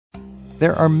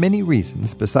There are many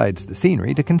reasons besides the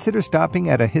scenery to consider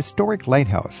stopping at a historic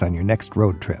lighthouse on your next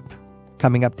road trip.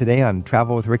 Coming up today on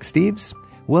Travel with Rick Steves,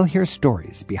 we'll hear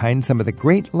stories behind some of the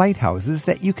great lighthouses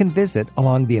that you can visit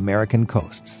along the American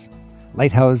coasts.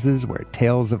 Lighthouses where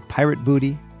tales of pirate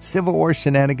booty, Civil War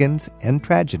shenanigans, and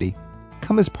tragedy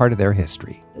come as part of their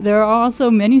history. There are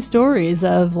also many stories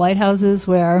of lighthouses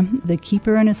where the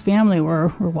keeper and his family were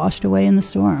washed away in the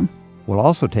storm. We'll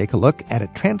also take a look at a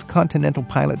transcontinental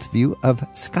pilot's view of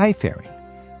Skyfaring.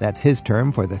 That's his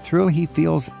term for the thrill he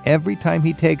feels every time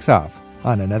he takes off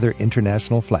on another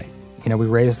international flight. We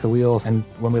raise the wheels, and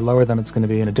when we lower them, it's going to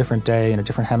be in a different day, in a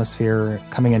different hemisphere,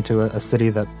 coming into a city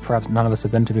that perhaps none of us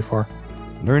have been to before.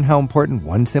 Learn how important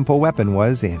one simple weapon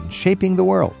was in shaping the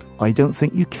world. I don't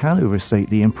think you can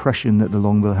overstate the impression that the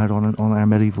Longbow had on our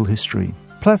medieval history.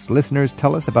 Plus, listeners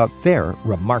tell us about their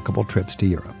remarkable trips to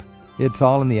Europe. It's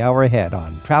all in the hour ahead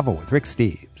on Travel with Rick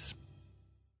Steves.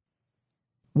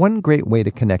 One great way to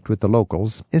connect with the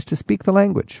locals is to speak the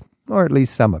language, or at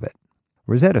least some of it.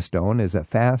 Rosetta Stone is a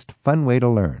fast, fun way to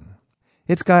learn.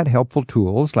 It's got helpful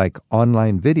tools like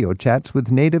online video chats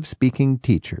with native-speaking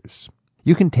teachers.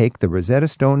 You can take the Rosetta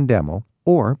Stone demo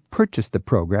or purchase the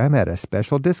program at a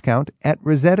special discount at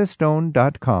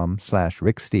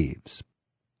rosettastone.com/ricksteves.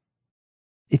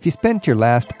 If you spent your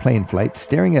last plane flight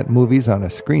staring at movies on a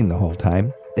screen the whole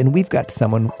time, then we've got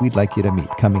someone we'd like you to meet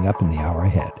coming up in the hour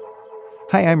ahead.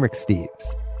 Hi, I'm Rick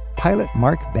Steves. Pilot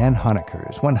Mark Van Honecker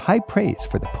has won high praise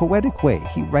for the poetic way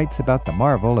he writes about the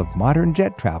marvel of modern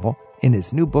jet travel in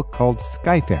his new book called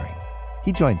Skyfaring.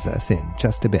 He joins us in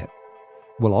just a bit.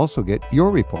 We'll also get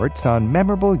your reports on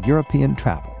memorable European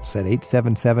travels at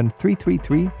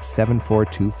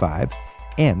 877-333-7425,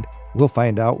 and we'll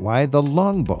find out why the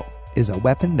Longbow is a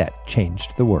weapon that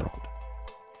changed the world.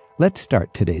 Let's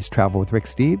start today's Travel with Rick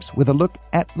Steves with a look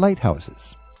at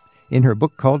lighthouses. In her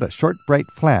book called A Short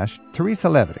Bright Flash, Teresa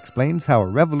Levitt explains how a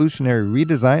revolutionary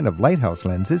redesign of lighthouse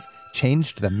lenses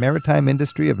changed the maritime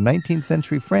industry of 19th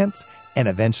century France and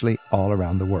eventually all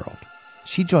around the world.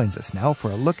 She joins us now for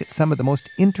a look at some of the most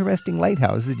interesting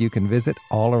lighthouses you can visit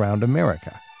all around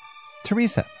America.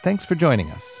 Teresa, thanks for joining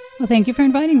us. Well, thank you for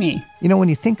inviting me. When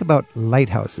you think about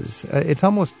lighthouses, it's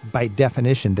almost by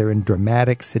definition they're in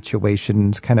dramatic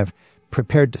situations, kind of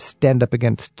prepared to stand up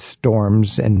against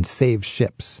storms and save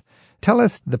ships. Tell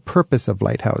us the purpose of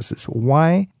lighthouses.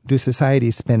 Why do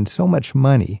societies spend so much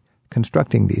money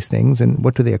constructing these things, and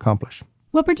what do they accomplish?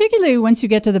 Well, particularly once you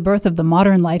get to the birth of the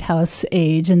modern lighthouse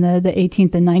age in the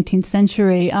 18th and 19th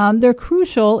century, they're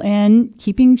crucial in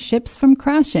keeping ships from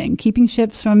crashing, keeping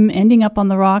ships from ending up on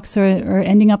the rocks or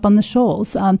ending up on the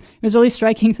shoals. It was really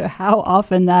striking to how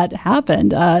often that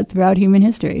happened throughout human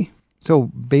history. So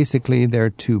basically they're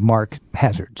to mark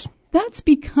hazards. That's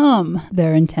become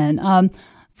their intent.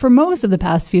 For most of the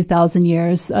past few thousand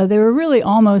years, they were really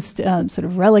almost sort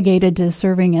of relegated to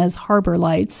serving as harbor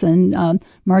lights and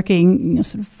marking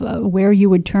where you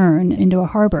would turn into a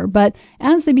harbor. But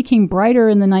as they became brighter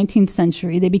in the 19th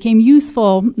century, they became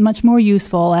useful, much more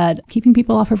useful at keeping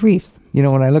people off of reefs.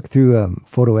 When I look through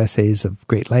photo essays of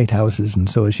great lighthouses, and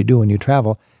so as you do when you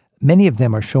travel, many of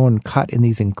them are shown caught in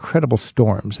these incredible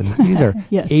storms. And these are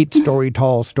Yes. 8-story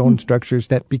tall stone structures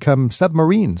that become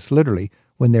submarines, literally,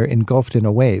 when they're engulfed in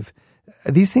a wave.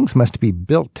 These things must be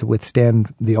built to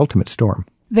withstand the ultimate storm.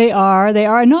 They are.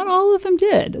 Not all of them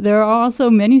did. There are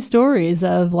also many stories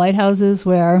of lighthouses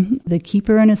where the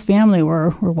keeper and his family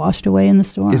were washed away in the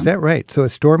storm. Is that right? So a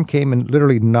storm came and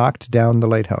literally knocked down the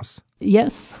lighthouse?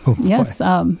 Yes. Oh, boy. Yes.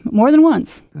 More than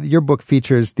once. Your book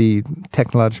features the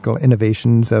technological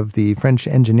innovations of the French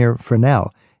engineer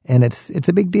Fresnel, and it's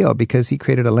a big deal because he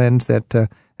created a lens that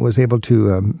was able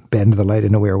to bend the light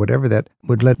in a way or whatever that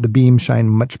would let the beam shine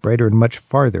much brighter and much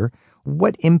farther.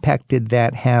 What impact did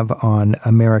that have on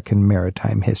American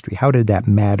maritime history? How did that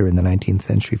matter in the 19th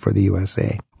century for the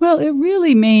USA? Well, it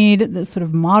really made the sort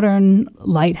of modern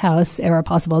lighthouse era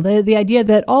possible. The idea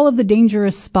that all of the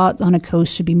dangerous spots on a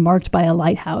coast should be marked by a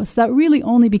lighthouse, that really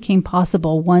only became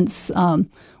possible once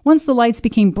the lights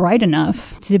became bright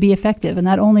enough to be effective, and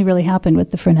that only really happened with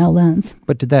the Fresnel lens.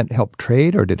 But did that help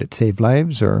trade, or did it save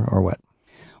lives, or what?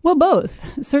 Well,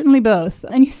 both. Certainly both.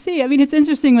 And you see, it's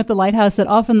interesting with the lighthouse that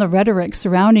often the rhetoric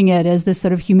surrounding it is this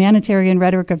sort of humanitarian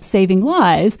rhetoric of saving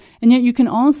lives, and yet you can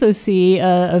also see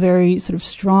a very sort of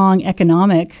strong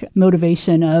economic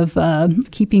motivation of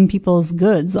keeping people's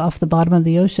goods off the bottom of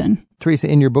the ocean. Teresa,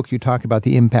 in your book you talk about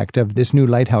the impact of this new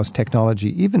lighthouse technology,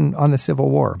 even on the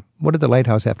Civil War. What did the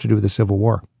lighthouse have to do with the Civil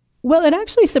War? Well, it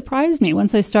actually surprised me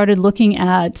once I started looking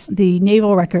at the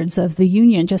naval records of the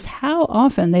Union, just how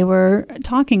often they were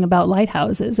talking about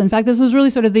lighthouses. In fact, this was really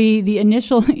sort of the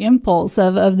initial impulse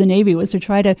of the Navy, was to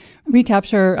try to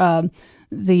recapture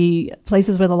the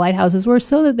places where the lighthouses were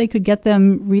so that they could get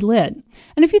them relit.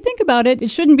 And if you think about it, it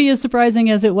shouldn't be as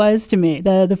surprising as it was to me.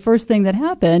 The first thing that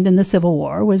happened in the Civil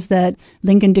War was that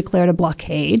Lincoln declared a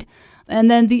blockade.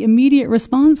 And then the immediate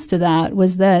response to that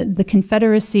was that the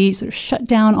Confederacy sort of shut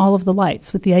down all of the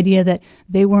lights with the idea that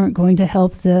they weren't going to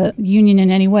help the Union in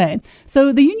any way.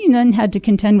 So the Union then had to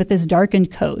contend with this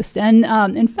darkened coast. And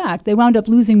in fact, they wound up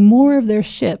losing more of their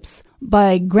ships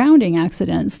by grounding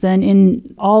accidents than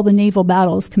in all the naval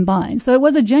battles combined. So it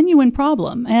was a genuine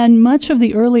problem. And much of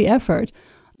the early effort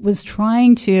was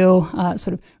trying to sort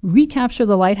of recapture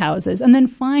the lighthouses and then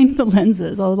find the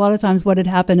lenses. A lot of times what had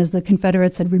happened is the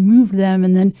Confederates had removed them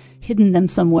and then hidden them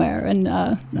somewhere. And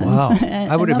wow.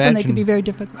 I would imagine they could be very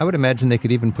difficult. I would imagine they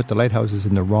could even put the lighthouses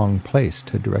in the wrong place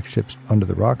to direct ships under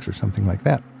the rocks or something like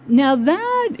that. Now,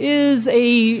 that is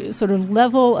a sort of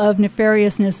level of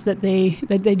nefariousness that they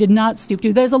did not stoop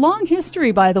to. There's a long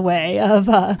history, by the way,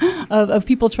 of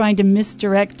people trying to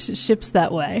misdirect ships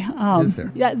that way. Is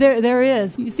there? Yeah, there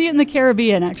is. You see it in the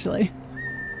Caribbean, actually.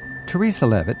 Teresa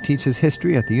Leavitt teaches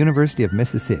history at the University of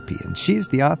Mississippi, and she's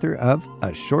the author of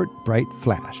A Short, Bright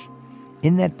Flash.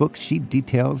 In that book, she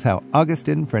details how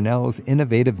Augustin Fresnel's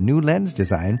innovative new lens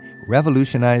design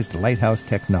revolutionized lighthouse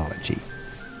technology,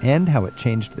 and how it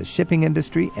changed the shipping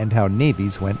industry and how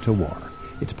navies went to war.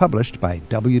 It's published by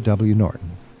W.W.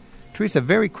 Norton. Teresa,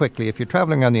 very quickly, if you're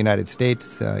traveling around the United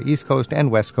States, East Coast and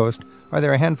West Coast, are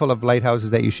there a handful of lighthouses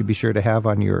that you should be sure to have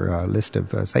on your list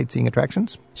of sightseeing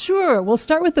attractions? Sure. We'll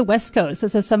start with the West Coast.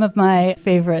 This is some of my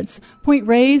favorites. Point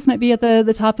Reyes might be at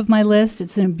the top of my list.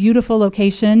 It's in a beautiful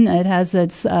location. It has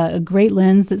a great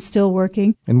lens that's still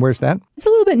working. And where's that? It's a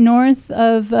little bit north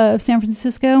of San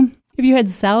Francisco. If you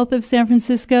head south of San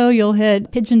Francisco, you'll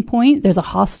hit Pigeon Point. There's a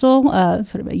hostel,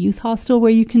 sort of a youth hostel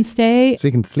where you can stay. So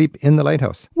you can sleep in the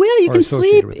lighthouse? Well, you can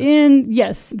sleep in,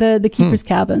 yes, the keeper's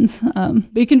cabins.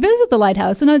 But you can visit the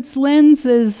lighthouse, and its lens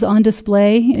is on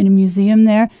display in a museum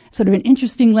there. Sort of an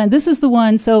interesting lens. This is the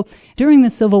one, so during the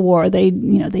Civil War, they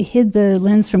hid the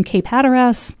lens from Cape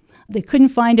Hatteras. They couldn't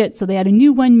find it, so they had a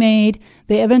new one made.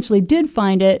 They eventually did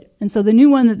find it, and so the new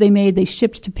one that they made, they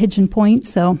shipped to Pigeon Point,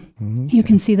 so you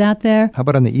can see that there. How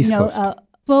about on the East Coast?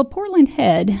 Well, Portland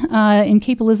Head in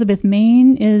Cape Elizabeth,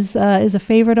 Maine, is a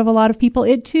favorite of a lot of people.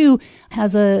 It, too,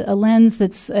 has a lens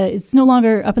that's it's no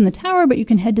longer up in the tower, but you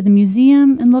can head to the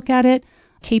museum and look at it.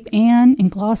 Cape Ann in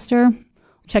Gloucester.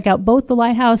 Check out both the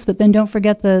lighthouse, but then don't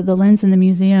forget the lens in the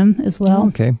museum as well.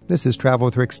 Okay. This is Travel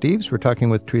with Rick Steves. We're talking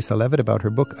with Teresa Leavitt about her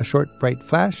book, A Short, Bright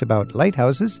Flash, about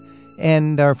lighthouses.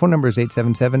 And our phone number is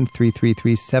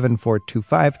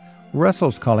 877-333-7425.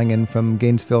 Russell's calling in from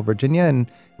Gainesville, Virginia. And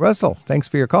Russell, thanks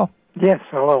for your call. Yes,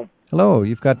 hello. Hello.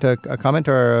 You've got a comment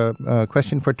or a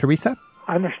question for Teresa?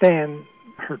 I understand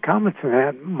her comments on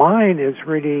that. Mine is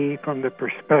really from the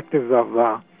perspective of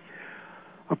a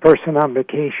person on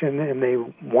vacation and they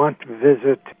want to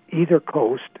visit either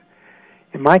coast.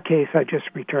 In my case, I just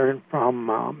returned from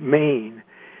Maine,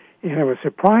 and I was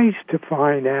surprised to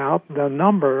find out the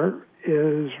number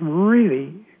is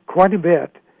really quite a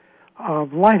bit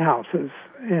of lighthouses.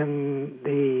 And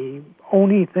the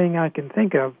only thing I can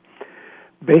think of,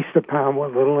 based upon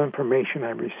what little information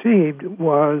I received,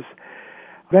 was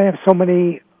they have so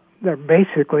many. They're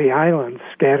basically islands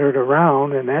scattered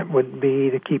around, and that would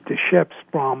be to keep the ships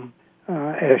from,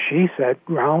 as she said,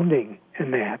 grounding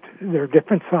in that. They're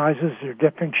different sizes, they're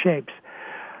different shapes.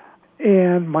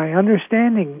 And my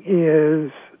understanding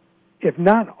is, if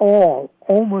not all,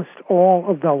 almost all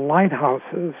of the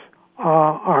lighthouses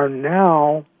are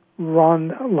now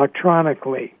run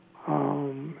electronically.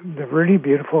 They're really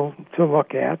beautiful to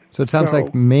look at. So it sounds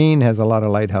like Maine has a lot of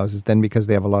lighthouses then because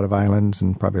they have a lot of islands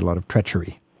and probably a lot of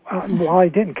treachery. Well, I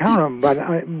didn't count them, but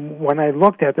when I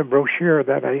looked at the brochure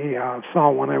that I saw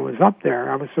when I was up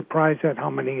there, I was surprised at how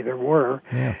many there were.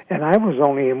 Yeah. And I was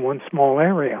only in one small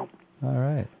area. All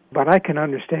right. But I can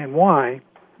understand why.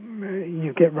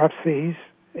 You get rough seas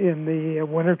in the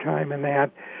wintertime and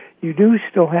that. You do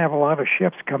still have a lot of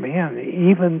ships come in.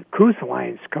 Even cruise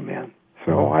lines come in.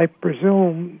 So I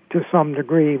presume to some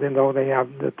degree, even though they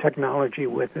have the technology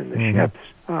within the ships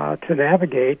to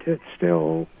navigate, it's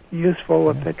still useful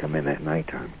if they come in at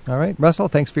nighttime. All right. Russell,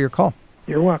 thanks for your call.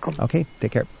 You're welcome. Okay,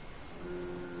 take care.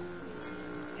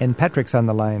 And Patrick's on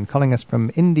the line, calling us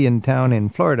from Indiantown in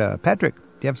Florida. Patrick, do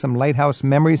you have some lighthouse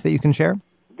memories that you can share?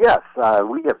 Yes,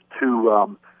 we have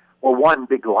two Well, one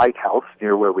big lighthouse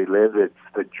near where we live, it's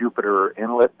the Jupiter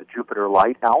Inlet, the Jupiter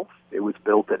Lighthouse. It was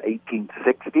built in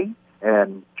 1860,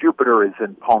 and Jupiter is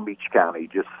in Palm Beach County,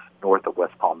 just north of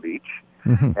West Palm Beach.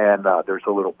 Mm-hmm. And there's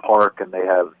a little park, and they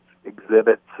have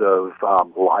exhibits of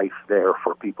life there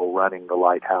for people running the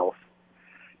lighthouse.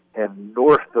 And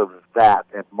north of that,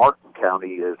 in Martin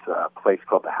County, is a place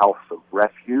called the House of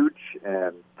Refuge,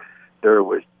 and there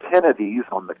was 10 of these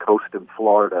on the coast in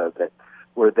Florida that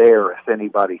were there if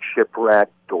anybody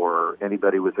shipwrecked or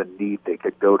anybody was in need. They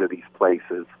could go to these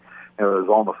places, and it was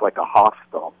almost like a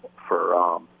hostel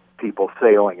for people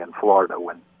sailing in Florida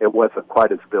when it wasn't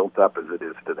quite as built up as it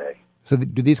is today. So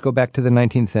do these go back to the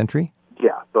 19th century?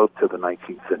 Yeah, both to the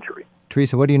 19th century.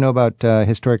 Teresa, what do you know about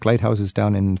historic lighthouses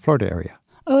down in the Florida area?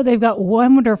 Oh, they've got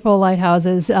wonderful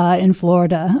lighthouses in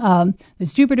Florida.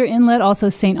 There's Jupiter Inlet, also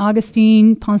St.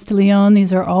 Augustine, Ponce de Leon.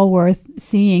 These are all worth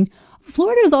seeing.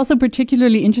 Florida is also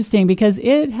particularly interesting because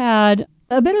it had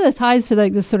a bit of the ties to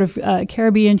like this sort of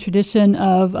Caribbean tradition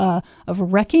of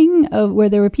wrecking, where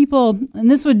there were people,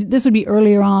 and this would be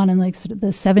earlier on in like sort of the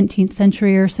 17th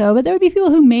century or so, but there would be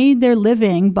people who made their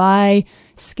living by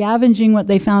scavenging what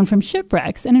they found from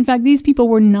shipwrecks. And in fact, these people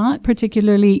were not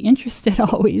particularly interested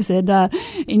always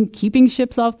in keeping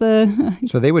ships off the...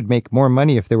 So they would make more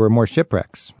money if there were more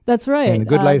shipwrecks. That's right. And a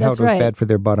good lighthouse was bad for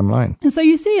their bottom line. And so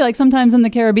you see like sometimes in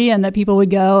the Caribbean that people would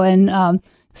go and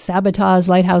sabotage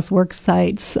lighthouse work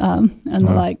sites and the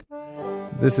like.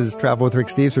 This is Travel with Rick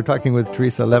Steves. We're talking with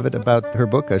Teresa Levitt about her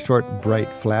book, A Short Bright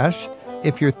Flash.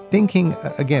 If you're thinking,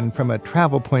 again, from a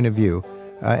travel point of view,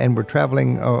 and we're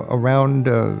traveling around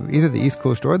either the East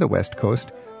Coast or the West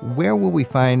Coast, where will we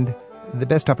find the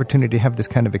best opportunity to have this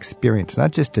kind of experience?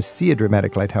 Not just to see a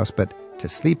dramatic lighthouse, but to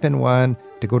sleep in one,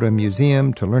 to go to a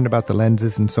museum, to learn about the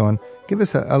lenses and so on. Give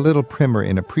us a little primer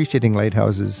in appreciating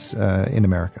lighthouses in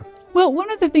America. Well,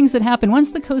 one of the things that happened,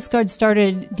 once the Coast Guard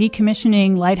started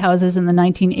decommissioning lighthouses in the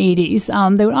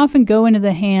 1980s, they would often go into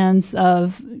the hands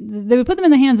of, they would put them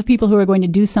in the hands of people who are going to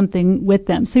do something with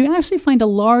them. So you actually find a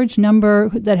large number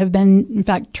that have been, in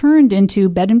fact, turned into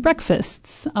bed and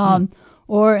breakfasts.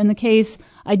 Or in the case,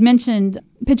 I'd mentioned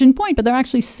Pigeon Point, but there are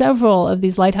actually several of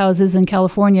these lighthouses in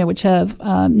California which have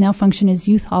now function as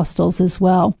youth hostels as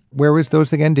well. Where was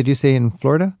those again? Did you say in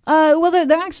Florida? Well,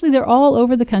 they're all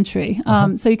over the country.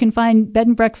 So you can find bed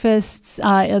and breakfasts.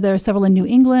 There are several in New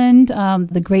England.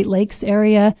 The Great Lakes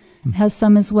area has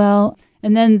some as well.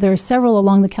 And then there are several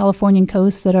along the Californian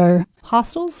coast that are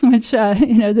hostels, which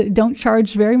that don't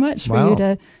charge very much for you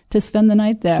to spend the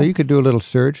night there. So you could do a little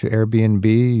search, Airbnb,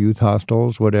 youth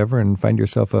hostels, whatever, and find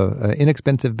yourself a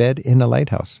inexpensive bed in a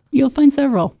lighthouse. You'll find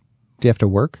several. Do you have to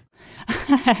work?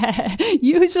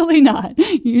 Usually not.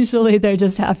 Usually they're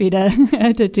just happy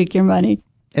to take your money.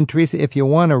 And Teresa, if you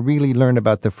want to really learn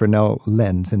about the Fresnel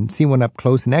lens and see one up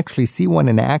close and actually see one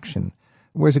in action,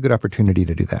 where's a good opportunity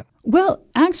to do that? Well,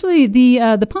 actually,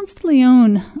 the Ponce de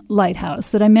Leon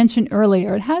lighthouse that I mentioned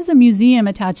earlier, it has a museum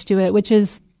attached to it,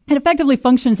 it effectively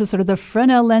functions as sort of the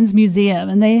Fresnel Lens Museum.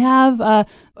 And they have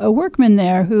a workman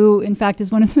there who, in fact,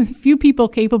 is one of the few people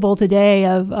capable today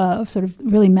of sort of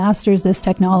really masters this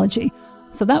technology.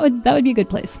 So that would be a good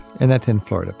place. And that's in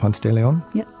Florida, Ponce de Leon?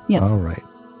 Yeah. Yes. All right.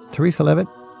 Teresa Levitt,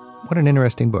 what an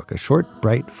interesting book. A Short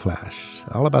Bright Flash.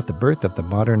 All about the birth of the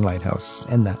modern lighthouse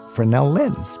and the Fresnel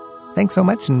lens. Thanks so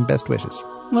much and best wishes.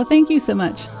 Well, thank you so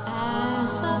much.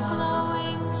 As the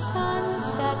glowing sun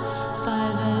set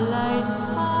by the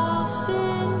lighthouse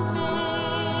in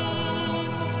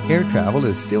May. Air travel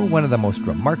is still one of the most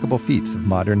remarkable feats of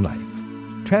modern life.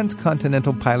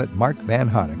 Transcontinental pilot Mark Van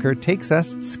Honecker takes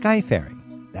us skyfaring.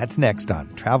 That's next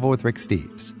on Travel with Rick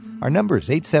Steves. Our number is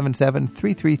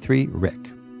 877-333-RICK.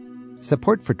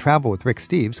 Support for Travel with Rick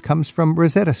Steves comes from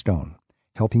Rosetta Stone,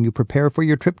 helping you prepare for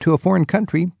your trip to a foreign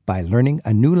country by learning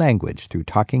a new language through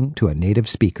talking to a native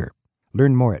speaker.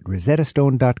 Learn more at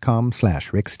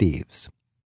rosettastone.com/Rick Steves.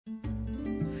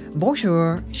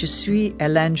 Bonjour, je suis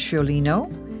Hélène Chiolino.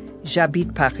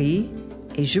 J'habite Paris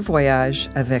et je voyage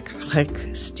avec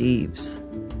Rick Steves.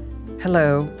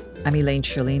 Hello, I'm Elaine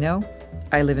Chiolino.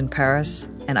 I live in Paris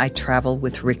and I travel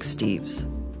with Rick Steves.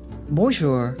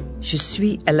 Bonjour, je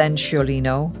suis Hélène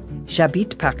Chiolino.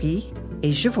 J'habite Paris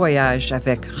et je voyage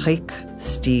avec Rick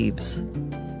Steves.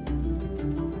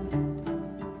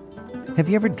 Have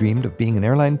you ever dreamed of being an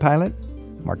airline pilot?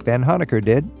 Mark Van Honecker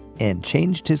did, and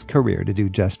changed his career to do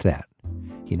just that.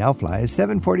 He now flies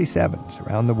 747s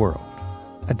around the world.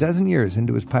 A dozen years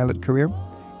into his pilot career,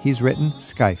 he's written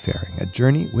Skyfaring, A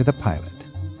Journey with a Pilot.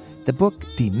 The book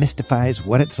demystifies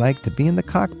what it's like to be in the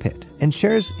cockpit and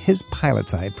shares his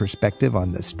pilot's eye perspective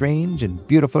on the strange and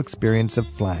beautiful experience of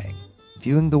flying,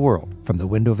 viewing the world from the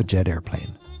window of a jet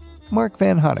airplane. Mark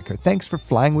Van Honecker, thanks for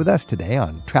flying with us today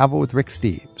on Travel with Rick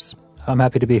Steves. I'm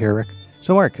happy to be here, Rick.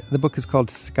 So, Mark, the book is called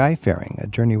Skyfaring, A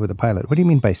Journey with a Pilot. What do you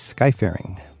mean by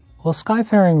skyfaring? Well,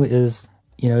 skyfaring is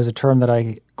a term that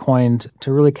I coined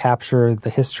to really capture the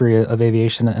history of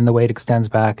aviation and the way it extends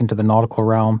back into the nautical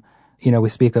realm. We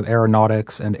speak of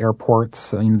aeronautics and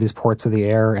airports, these ports of the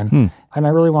air. And I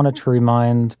really wanted to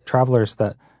remind travelers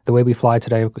that the way we fly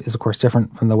today is, of course,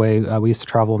 different from the way we used to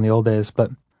travel in the old days.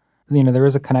 But, there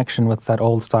is a connection with that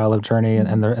old style of journey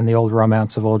and the old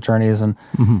romance of old journeys. And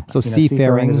So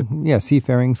seafaring,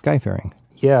 seafaring, skyfaring.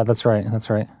 Yeah, that's right. That's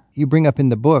right. You bring up in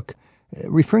the book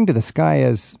referring to the sky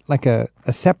as like a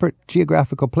separate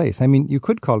geographical place. I mean, you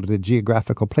could call it a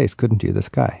geographical place, couldn't you, the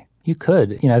sky? You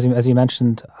could. As you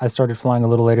mentioned, I started flying a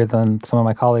little later than some of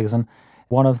my colleagues, and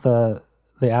one of the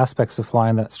aspects of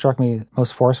flying that struck me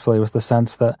most forcefully was the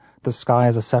sense that the sky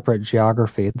is a separate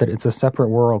geography, that it's a separate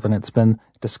world, and it's been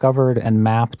discovered and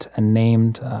mapped and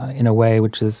named in a way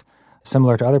which is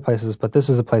similar to other places, but this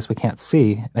is a place we can't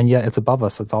see, and yet it's above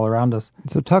us, it's all around us.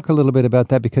 So talk a little bit about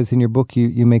that, because in your book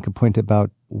you make a point about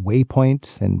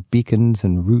waypoints and beacons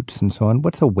and routes and so on.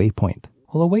 What's a waypoint?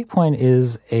 Well, a waypoint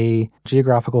is a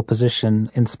geographical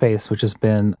position in space, which has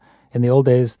been, in the old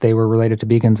days, they were related to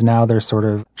beacons. Now they're sort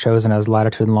of chosen as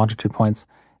latitude and longitude points.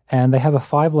 And they have a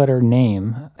 5-letter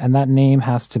name, and that name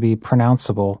has to be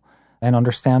pronounceable and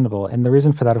understandable. And the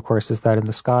reason for that, of course, is that in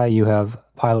the sky you have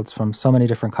pilots from so many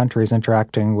different countries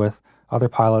interacting with other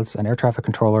pilots and air traffic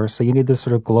controllers. So you need this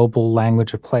sort of global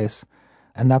language of place.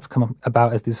 And that's come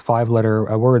about as these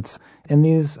 5-letter words. And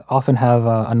these often have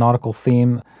a nautical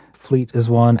theme. Fleet is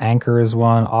one, anchor is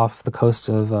one, off the coast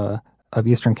of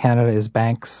eastern Canada is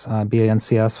Banks,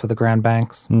 BANCS for the Grand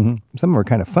Banks. Mm-hmm. Some of them are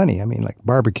kind of funny. I mean, like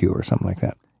barbecue or something like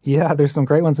that. Yeah, there's some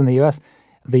great ones in the U.S.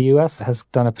 The U.S. has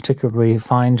done a particularly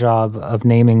fine job of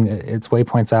naming its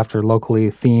waypoints after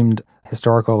locally themed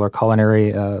historical or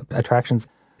culinary attractions.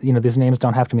 These names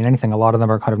don't have to mean anything. A lot of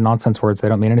them are kind of nonsense words. They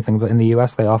don't mean anything. But in the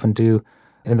U.S., they often do.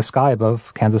 In the sky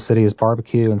above Kansas City is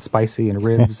barbecue and spicy and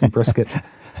ribs and brisket.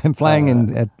 I'm flying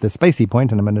in at the spicy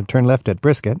point, and I'm going to turn left at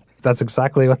brisket. That's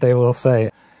exactly what they will say.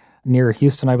 Near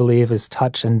Houston, I believe, is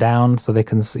touch and down, so they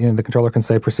can, the controller can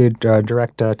say proceed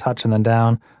direct touch and then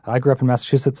down. I grew up in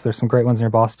Massachusetts. There's some great ones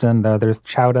near Boston. There's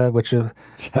chowder, which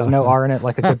has no R in it,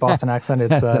 like a good Boston accent.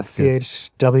 It's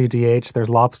CHWDH. There's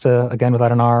lobster, again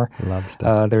without an R.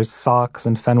 Lobster. There's socks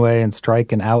and Fenway and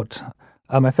strike and out.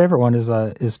 My favorite one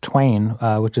is Twain,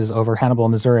 which is over Hannibal,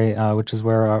 Missouri, which is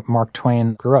where Mark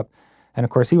Twain grew up. And, of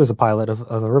course, he was a pilot of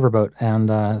a riverboat.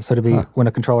 And so to be, when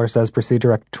a controller says proceed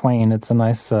direct Twain, it's a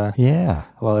nice,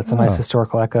 it's a nice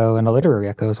historical echo and a literary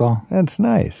echo as well. That's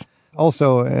nice.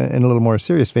 Also, in a little more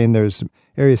serious vein, there's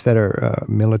areas that are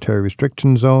military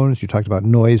restriction zones. You talked about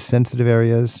noise-sensitive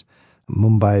areas,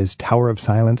 Mumbai's Tower of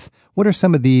Silence. What are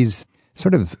some of these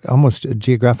sort of almost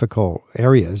geographical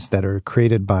areas that are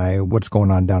created by what's going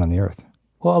on down on the earth?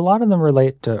 Well, a lot of them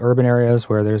relate to urban areas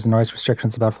where there's noise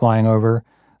restrictions about flying over.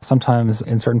 Sometimes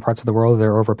in certain parts of the world,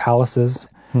 they're over palaces.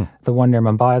 The one near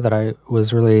Mumbai that I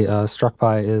was really struck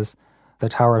by is the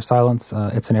Tower of Silence.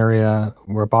 It's an area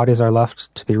where bodies are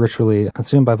left to be ritually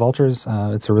consumed by vultures.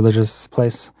 It's a religious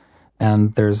place.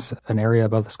 And there's an area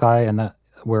above the sky and that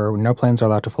where no planes are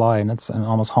allowed to fly. And it's an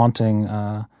almost haunting,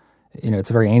 it's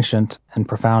a very ancient and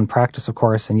profound practice, of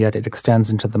course, and yet it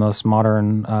extends into the most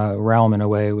modern realm in a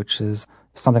way which is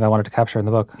something I wanted to capture in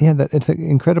the book. Yeah, it's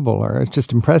incredible, or it's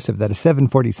just impressive that a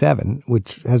 747,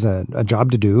 which has a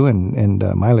job to do and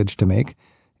mileage to make,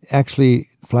 actually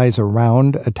flies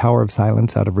around a Tower of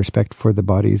Silence out of respect for the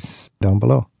bodies down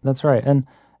below. That's right. And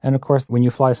of course, when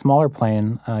you fly a smaller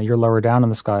plane, you're lower down in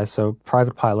the sky, so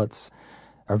private pilots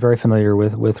are very familiar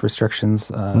with restrictions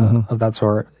of that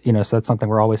sort. So that's something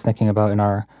we're always thinking about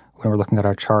when we're looking at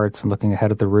our charts and looking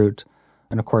ahead at the route.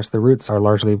 And, of course, the routes are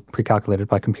largely pre-calculated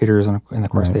by computers, and, of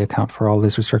course, they account for all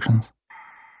these restrictions.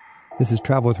 This is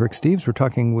Travel with Rick Steves. We're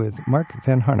talking with Mark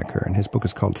Van Honecker, and his book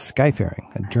is called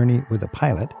Skyfaring, A Journey with a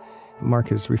Pilot.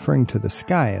 Mark is referring to the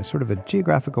sky as sort of a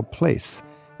geographical place.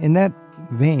 In that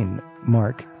vein,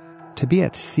 Mark, to be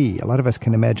at sea, a lot of us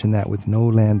can imagine that with no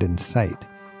land in sight.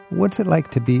 What's it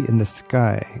like to be in the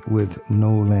sky with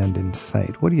no land in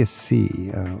sight? What do you see?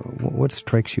 What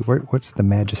strikes you? What's the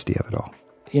majesty of it all?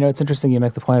 It's interesting you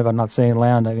make the point about not seeing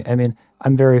land. I mean,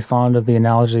 I'm very fond of the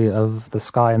analogy of the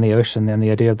sky and the ocean and the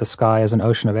idea of the sky as an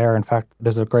ocean of air. In fact,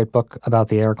 there's a great book about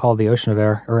the air called The Ocean of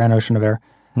Air, or An Ocean of Air,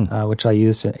 which I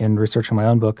used in researching my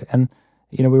own book. And,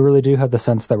 we really do have the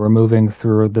sense that we're moving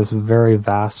through this very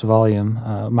vast volume.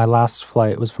 My last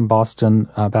flight was from Boston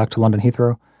back to London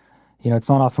Heathrow. It's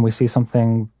not often we see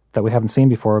something that we haven't seen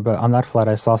before. But on that flight,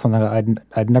 I saw something that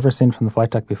I'd never seen from the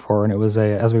flight deck before, and it was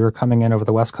as we were coming in over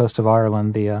the west coast of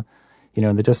Ireland,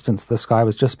 in the distance, the sky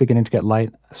was just beginning to get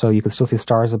light, so you could still see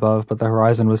stars above, but the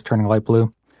horizon was turning light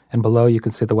blue. And below, you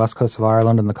could see the west coast of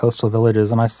Ireland and the coastal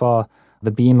villages, and I saw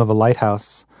the beam of a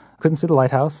lighthouse. Couldn't see the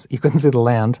lighthouse, you couldn't see the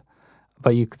land,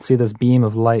 but you could see this beam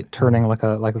of light turning like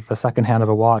the second hand of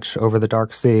a watch over the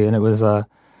dark sea, and it was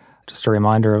just a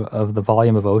reminder of the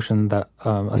volume of ocean that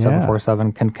a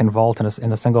 747 can vault in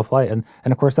a single flight. And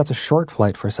of course, that's a short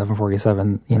flight for a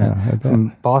 747.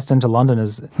 From Boston to London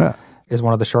is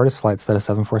one of the shortest flights that a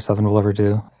 747 will ever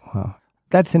do. Wow.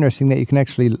 That's interesting that you can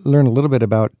actually learn a little bit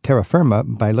about terra firma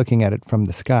by looking at it from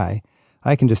the sky.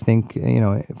 I can just think,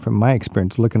 from my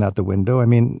experience looking out the window,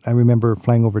 I remember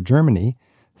flying over Germany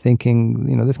thinking,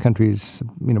 this country's,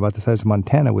 about the size of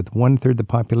Montana with 1/3 the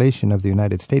population of the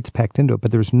United States packed into it,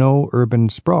 but there's no urban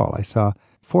sprawl. I saw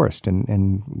forest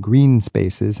and green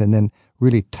spaces and then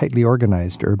really tightly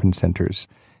organized urban centers.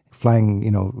 Flying,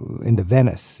 into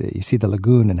Venice, you see the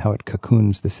lagoon and how it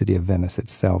cocoons the city of Venice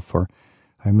itself. Or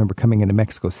I remember coming into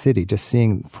Mexico City, just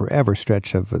seeing forever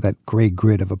stretch of that gray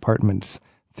grid of apartments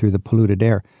through the polluted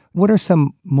air. What are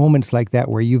some moments like that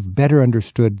where you've better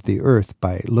understood the Earth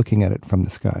by looking at it from the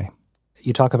sky?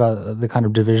 You talk about the kind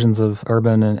of divisions of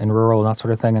urban and rural and that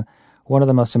sort of thing. And one of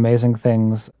the most amazing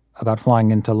things about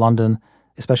flying into London,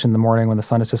 especially in the morning when the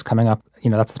sun is just coming up,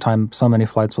 that's the time so many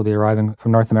flights will be arriving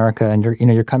from North America, and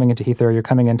you're coming into Heathrow, you're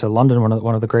coming into London,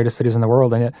 one of the greatest cities in the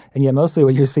world, and yet mostly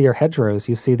what you see are hedgerows.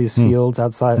 You see these fields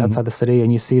outside the city,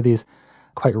 and you see these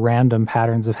quite random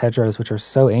patterns of hedgerows which are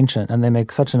so ancient, and they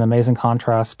make such an amazing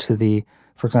contrast to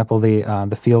for example,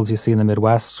 the fields you see in the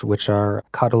Midwest, which are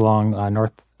cut along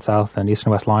north, south, and east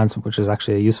and west lines, which is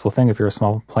actually a useful thing if you're a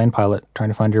small plane pilot trying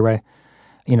to find your way.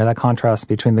 That contrast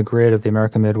between the grid of the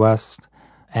American Midwest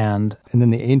and then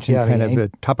the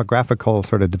ancient topographical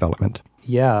sort of development.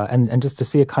 Yeah, and just to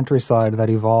see a countryside that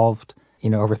evolved,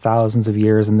 over thousands of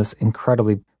years in this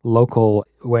incredibly local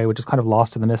way, which is kind of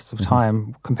lost in the mists of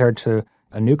time, compared to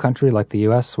a new country like the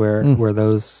U.S., where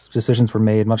those decisions were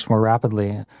made much more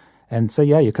rapidly. And so,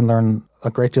 you can learn a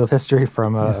great deal of history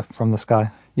from the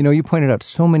sky. You pointed out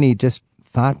so many just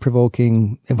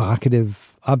thought-provoking,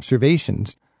 evocative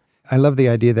observations. I love the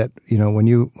idea that, when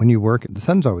you work, the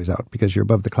sun's always out because you're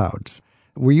above the clouds.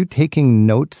 Were you taking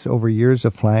notes over years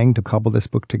of flying to cobble this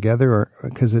book together? Or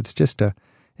because it's just an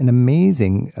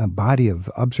amazing body of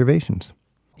observations.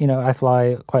 I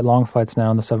fly quite long flights now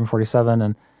on the 747,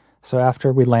 and so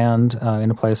after we land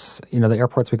in a place, the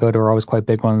airports we go to are always quite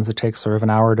big ones. It takes sort of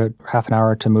half an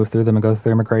hour to move through them and go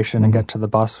through immigration and get to the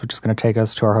bus, which is going to take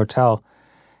us to our hotel.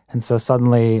 And so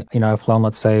suddenly, I've flown,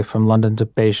 let's say, from London to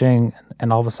Beijing,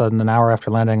 and all of a sudden, an hour after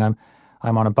landing,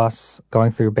 I'm on a bus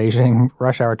going through Beijing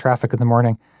rush hour traffic in the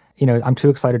morning. I'm too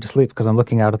excited to sleep because I'm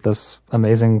looking out at this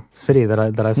amazing city that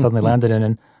I've suddenly landed in.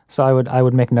 And so I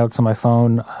would make notes on my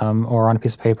phone or on a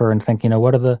piece of paper and think,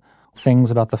 what are the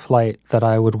things about the flight that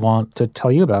I would want to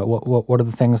tell you about? What are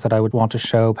the things that I would want to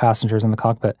show passengers in the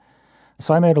cockpit?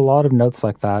 So I made a lot of notes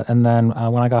like that. And then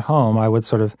when I got home, I would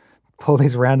sort of pull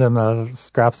these random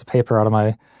scraps of paper out of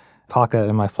my pocket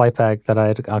in my flight bag that I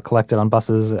had collected on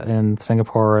buses in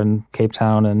Singapore and Cape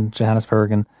Town and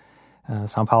Johannesburg and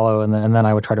Sao Paulo, and then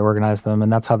I would try to organize them,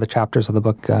 and that's how the chapters of the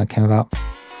book came about.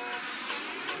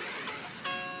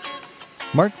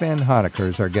 Mark Van Honecker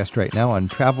is our guest right now on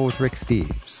Travel with Rick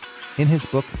Steves. In his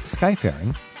book,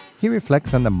 Skyfaring, he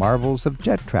reflects on the marvels of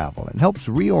jet travel and helps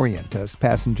reorient us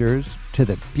passengers to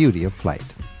the beauty of flight.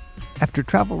 After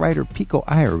travel writer Pico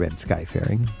Iyer read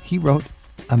Skyfaring, he wrote,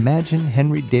 "Imagine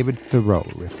Henry David Thoreau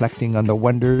reflecting on the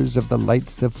wonders of the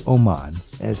lights of Oman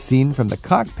as seen from the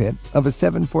cockpit of a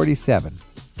 747,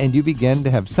 and you begin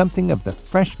to have something of the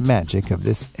fresh magic of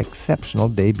this exceptional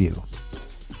debut."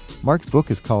 Mark's book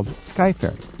is called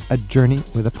Skyfaring, A Journey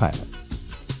with a Pilot.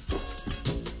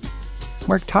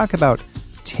 Mark, talk about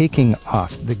taking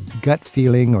off, the gut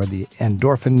feeling or the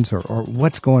endorphins or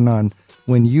what's going on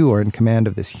when you are in command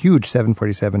of this huge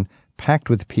 747 packed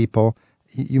with people.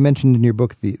 You mentioned in your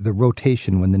book the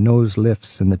rotation when the nose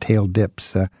lifts and the tail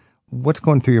dips. What's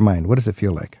going through your mind? What does it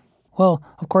feel like? Well,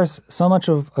 of course, so much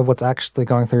of what's actually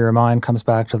going through your mind comes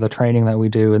back to the training that we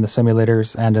do in the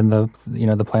simulators and in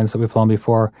the planes that we've flown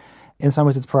before. In some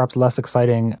ways, it's perhaps less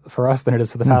exciting for us than it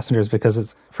is for the passengers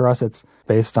because for us it's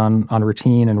based on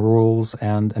routine and rules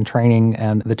and training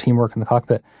and the teamwork in the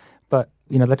cockpit. But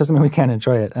that doesn't mean we can't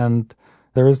enjoy it. And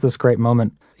there is this great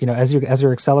moment, as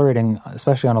you're accelerating,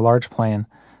 especially on a large plane,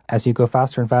 as you go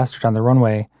faster and faster down the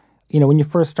runway. When you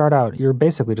first start out, you're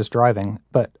basically just driving,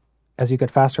 but as you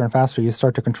get faster and faster, you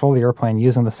start to control the airplane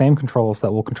using the same controls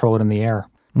that will control it in the air.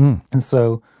 And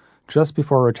so just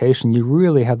before rotation, you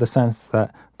really have the sense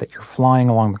that you're flying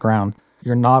along the ground.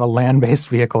 You're not a land-based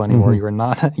vehicle anymore. You are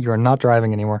not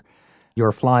driving anymore.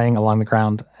 You're flying along the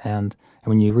ground, and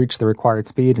when you reach the required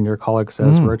speed and your colleague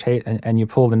says rotate, and you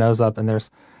pull the nose up, and it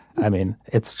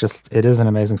is an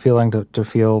amazing feeling to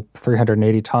feel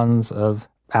 380 tons of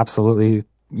absolutely,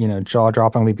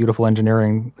 jaw-droppingly beautiful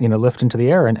engineering, lift into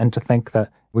the air, and to think that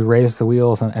we raise the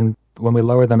wheels, and when we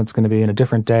lower them, it's going to be in a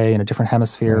different day, in a different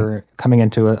hemisphere, coming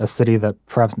into a city that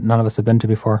perhaps none of us have been to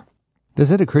before.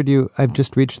 Does it occur to you, I've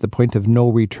just reached the point of no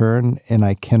return, and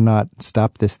I cannot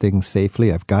stop this thing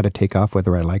safely? I've got to take off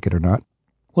whether I like it or not?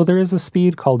 Well, there is a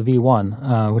speed called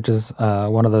V1, which is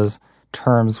one of those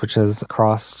terms which has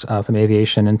crossed from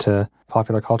aviation into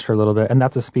popular culture a little bit, and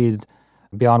that's a speed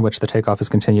beyond which the takeoff is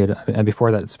continued. And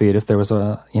before that speed, if there was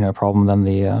a problem, then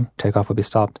the takeoff would be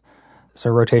stopped. So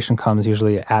rotation comes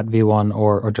usually at V1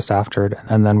 or just after it,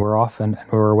 and then we're off and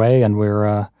we're away, and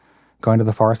we're going to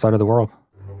the far side of the world.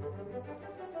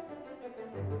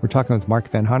 We're talking with Mark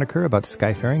Van Honecker about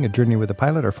Skyfaring, a journey with a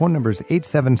pilot. Our phone number is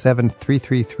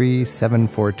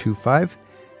 877-333-7425.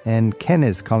 And Ken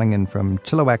is calling in from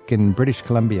Chilliwack in British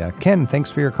Columbia. Ken,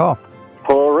 thanks for your call.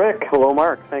 Hello, Rick. Hello,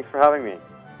 Mark. Thanks for having me.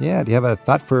 Yeah, do you have a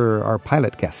thought for our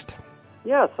pilot guest?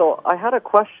 Yeah, so I had a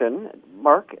question.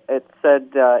 Mark, it said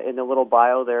in the little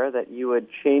bio there that you had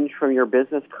changed from your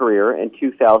business career in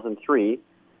 2003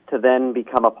 to then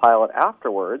become a pilot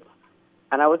afterwards.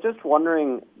 And I was just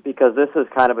wondering, because this is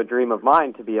kind of a dream of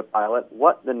mine to be a pilot,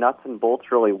 what the nuts and bolts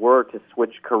really were to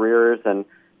switch careers and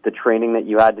the training that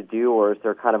you had to do, or is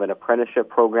there kind of an apprenticeship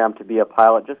program to be a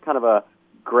pilot? Just kind of a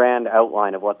grand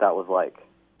outline of what that was like.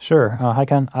 Sure. Hi,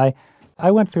 Ken. I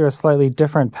went through a slightly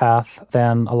different path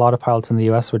than a lot of pilots in the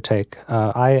U.S. would take.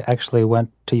 I actually went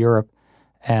to Europe,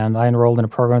 and I enrolled in a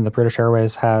program that British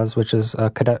Airways has, which is a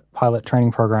cadet pilot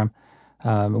training program,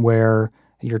 where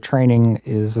your training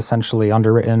is essentially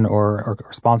underwritten or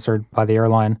sponsored by the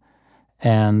airline.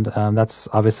 And that's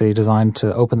obviously designed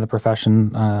to open the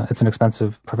profession. It's an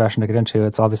expensive profession to get into.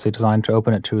 It's obviously designed to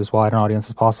open it to as wide an audience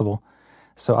as possible.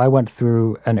 So I went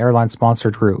through an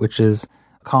airline-sponsored route, which is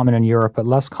common in Europe, but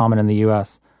less common in the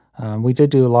U.S. We did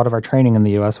do a lot of our training in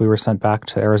the U.S. We were sent back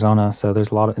to Arizona, so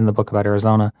there's a lot in the book about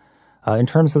Arizona. In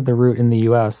terms of the route in the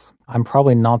U.S., I'm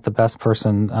probably not the best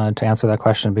person to answer that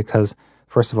question because,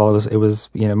 first of all, it was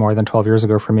more than 12 years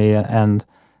ago for me, and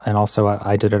also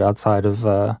I did it outside of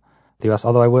the U.S.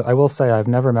 Although I will say I've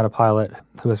never met a pilot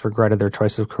who has regretted their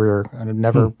choice of career.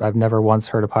 I've never once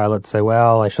heard a pilot say,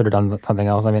 "Well, I should have done something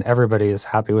else." I mean, everybody is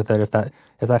happy with it. If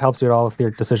that helps you at all with your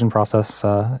decision process,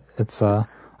 I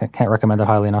can't recommend it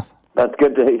highly enough. That's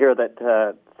good to hear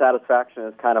that satisfaction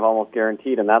is kind of almost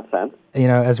guaranteed in that sense.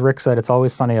 As Rick said, it's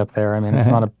always sunny up there. I mean,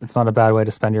 it's not a bad way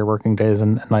to spend your working days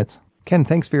and nights. Ken,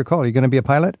 thanks for your call. Are you going to be a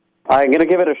pilot? I'm going to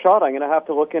give it a shot. I'm going to have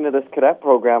to look into this cadet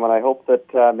program, and I hope that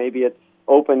maybe it's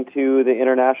open to the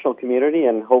international community,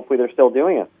 and hopefully they're still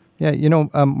doing it. Yeah,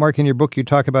 Mark, in your book you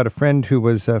talk about a friend who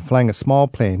was flying a small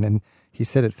plane, and he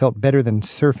said it felt better than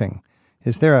surfing.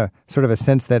 Is there a sort of a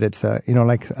sense that it's,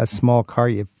 like a small car,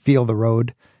 you feel the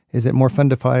road? Is it more fun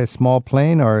to fly a small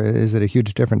plane, or is it a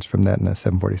huge difference from that in a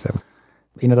 747?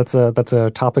 That's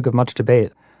a topic of much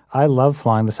debate. I love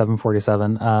flying the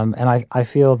 747, and I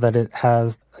feel that it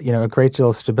has, a great deal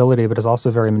of stability, but is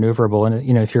also very maneuverable.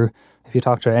 And, if you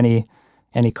talk to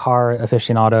any car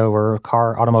aficionado or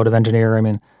car automotive engineer, I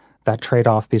mean, that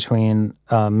trade-off between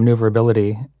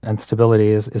maneuverability and stability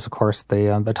is of course,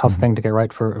 the tough thing to get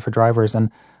right for drivers. And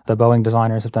the Boeing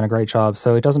designers have done a great job.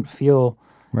 So it doesn't feel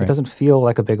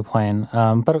like a big plane.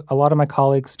 But a lot of my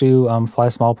colleagues do fly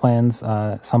small planes.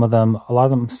 A lot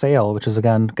of them sail, which is,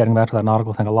 again, getting back to that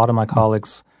nautical thing. A lot of my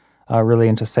colleagues are really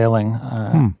into sailing.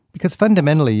 Because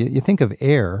fundamentally, you think of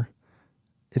air,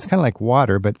 it's kind of like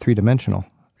water, but three-dimensional.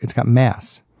 It's got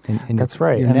mass. And that's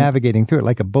right. You're navigating through it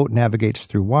like a boat navigates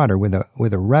through water with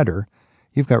a rudder.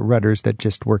 You've got rudders that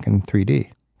just work in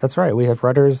 3D. That's right. We have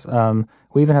rudders.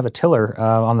 We even have a tiller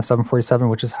on the 747,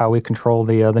 which is how we control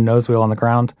the nose wheel on the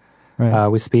ground. Right.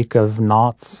 We speak of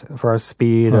knots for our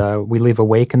speed. We leave a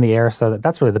wake in the air. So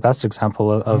that's really the best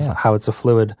example of how it's a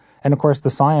fluid. And, of course,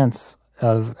 the science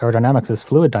of aerodynamics is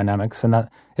fluid dynamics, and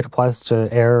that it applies to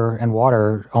air and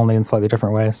water only in slightly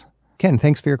different ways. Ken,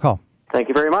 thanks for your call. Thank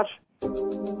you very much.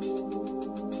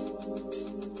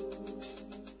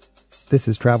 This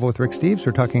is Travel with Rick Steves.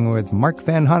 We're talking with Mark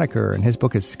Van Honecker, and his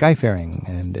book is Skyfaring,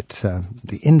 and it's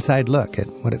the inside look at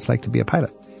what it's like to be a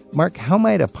pilot. Mark, how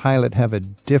might a pilot have a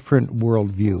different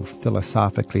worldview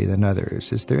philosophically than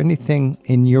others? Is there anything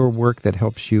in your work that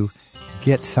helps you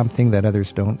get something that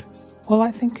others don't? Well,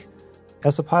 I think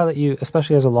as a pilot,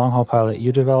 especially as a long-haul pilot,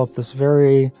 you develop this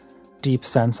very deep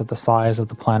sense of the size of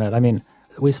the planet. I mean,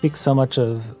 we speak so much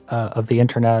of the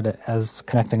internet as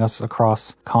connecting us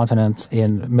across continents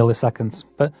in milliseconds.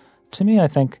 But to me, I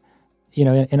think,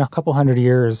 in a couple hundred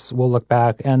years, we'll look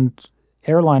back and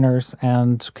airliners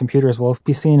and computers will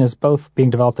be seen as both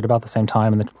being developed at about the same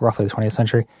time in roughly the 20th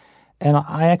century. And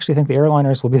I actually think the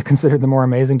airliners will be considered the more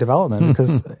amazing development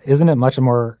because isn't it much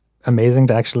more amazing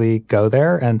to actually go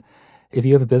there? And if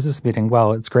you have a business meeting,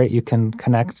 well, it's great. You can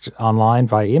connect online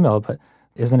via email, but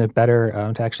isn't it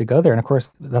better to actually go there? And of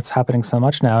course, that's happening so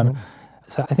much now. And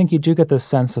so I think you do get this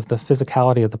sense of the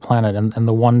physicality of the planet and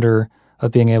the wonder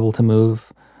of being able to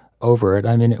move over it.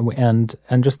 I mean, and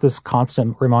just this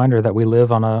constant reminder that we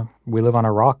live on a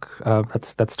rock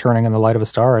that's turning in the light of a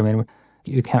star. I mean,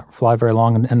 you can't fly very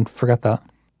long and forget that.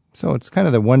 So it's kind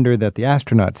of the wonder that the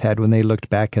astronauts had when they looked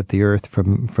back at the Earth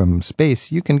from space.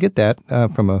 You can get that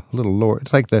from a little lower.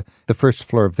 It's like the first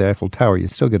floor of the Eiffel Tower. You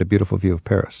still get a beautiful view of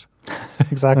Paris.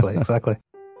 Exactly. I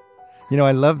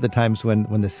love the times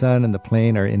when the sun and the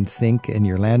plane are in sync and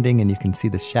you're landing and you can see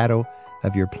the shadow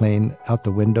of your plane out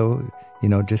the window,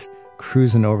 just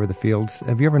cruising over the fields.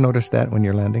 Have you ever noticed that when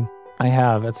you're landing? I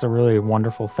have. It's a really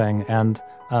wonderful thing. And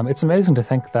it's amazing to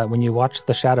think that when you watch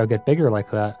the shadow get bigger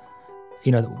like that,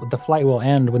 the flight will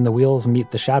end when the wheels meet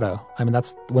the shadow. I mean,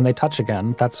 that's when they touch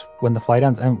again. That's when the flight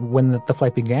ends. And when the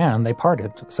flight began, they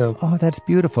parted. So, oh, that's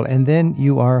beautiful. And then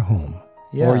you are home.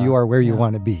 Yeah, or you are where you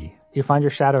want to be. You find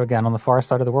your shadow again on the far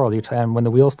side of the world. And when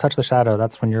the wheels touch the shadow,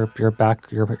 that's when you're back,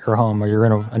 you're home, or you're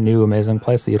in a new amazing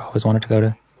place that you'd always wanted to go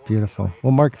to. Beautiful.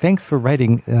 Well, Mark, thanks for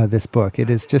writing this book. It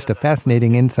is just a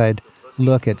fascinating inside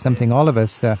look at something all of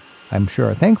us, I'm sure,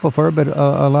 are thankful for, but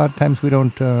a lot of times we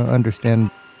don't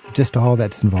understand just all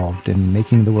that's involved in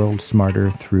making the world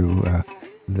smarter through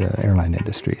the airline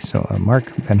industry. So, Mark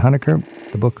Van Honecker,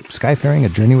 the book Skyfaring, A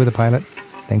Journey with a Pilot.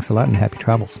 Thanks a lot and happy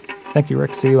travels. Thank you,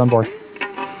 Rick. See you on board.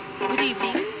 Good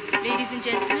evening, ladies and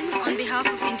gentlemen. On behalf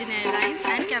of Indian Airlines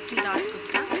and Captain Das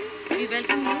Gupta, we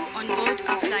welcome you on board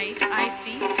our flight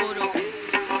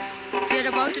IC408. We are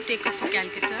about to take off for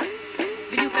Calcutta.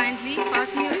 Will you kindly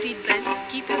fasten your seat belts,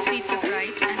 keep your seats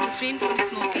upright, and refrain from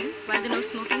smoking while the no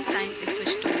smoking sign is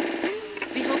switched on.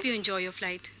 We hope you enjoy your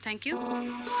flight. Thank you.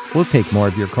 We'll take more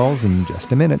of your calls in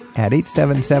just a minute at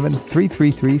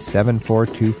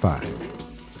 877-333-7425.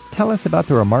 Tell us about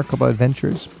the remarkable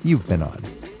adventures you've been on.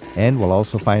 And we'll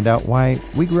also find out why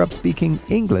we grew up speaking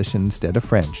English instead of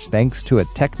French, thanks to a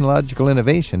technological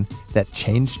innovation that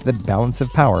changed the balance of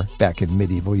power back in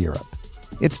medieval Europe.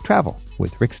 It's Travel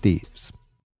with Rick Steves.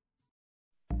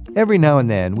 Every now and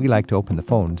then, we like to open the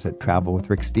phones at Travel with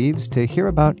Rick Steves to hear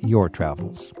about your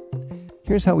travels.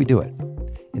 Here's how we do it.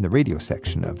 In the radio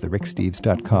section of the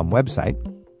ricksteves.com website,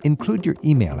 include your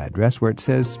email address where it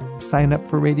says, sign up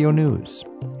for radio news.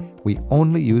 We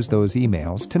only use those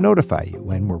emails to notify you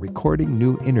when we're recording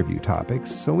new interview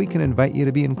topics so we can invite you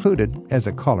to be included as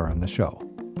a caller on the show.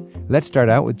 Let's start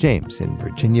out with James in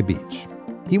Virginia Beach.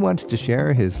 He wants to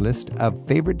share his list of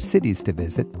favorite cities to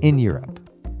visit in Europe.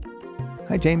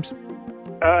 Hi, James.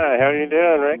 Hi, how are you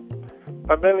doing, Rick?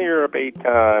 I've been to Europe 8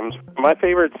 times. My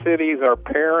favorite cities are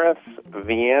Paris,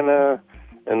 Vienna,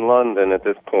 and London at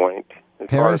this point.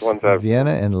 Paris,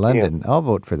 Vienna, and London. Yeah. I'll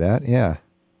vote for that, yeah.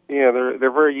 Yeah,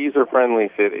 they're very user-friendly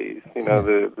cities.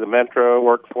 The metro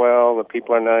works well, the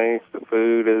people are nice, the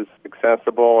food is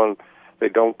accessible, and they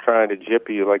don't try to gyp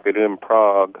you like they do in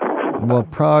Prague. Well,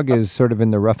 Prague is sort of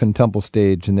in the rough and tumble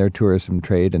stage in their tourism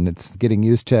trade, and it's getting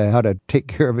used to how to take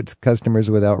care of its customers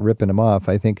without ripping them off.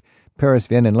 I think Paris,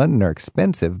 Vienna, and London are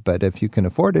expensive, but if you can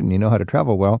afford it and you know how to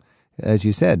travel well, as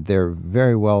you said, they're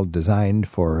very well designed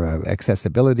for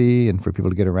accessibility and for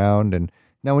people to get around. And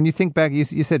now, when you think back,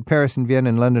 you said Paris and Vienna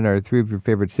and London are three of your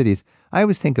favorite cities. I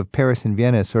always think of Paris and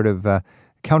Vienna as sort of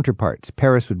counterparts.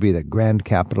 Paris would be the grand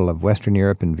capital of Western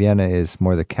Europe, and Vienna is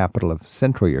more the capital of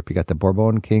Central Europe. You got the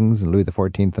Bourbon kings and Louis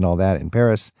XIV and all that in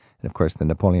Paris, and of course the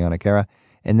Napoleonic era.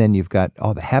 And then you've got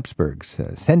all the Habsburgs,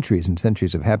 centuries and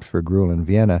centuries of Habsburg rule in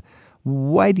Vienna.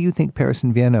 Why do you think Paris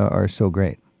and Vienna are so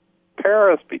great?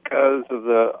 Paris, because of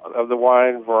the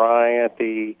wide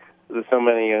variety. There's so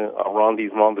many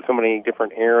arrondissements, there's so many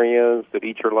different areas that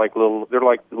each are like little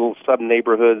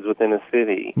sub-neighborhoods within a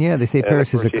city. Yeah, they say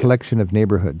Paris is a collection of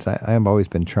neighborhoods. I have always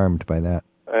been charmed by that.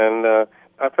 And I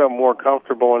felt more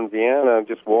comfortable in Vienna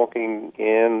just walking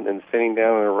in and sitting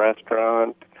down in a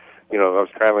restaurant. I was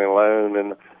traveling alone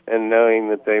and knowing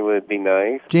that they would be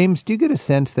nice. James, do you get a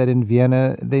sense that in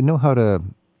Vienna they know how to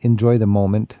enjoy the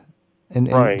moment and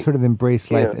sort of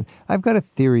embrace life? Yeah. I've got a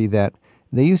theory that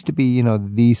they used to be,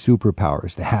 the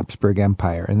superpowers, the Habsburg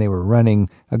Empire, and they were running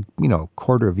a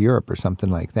quarter of Europe or something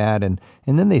like that. And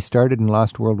then they started and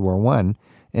lost World War I,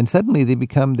 and suddenly they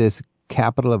become this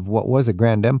capital of what was a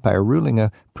grand empire ruling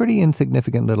a pretty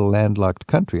insignificant little landlocked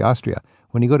country, Austria.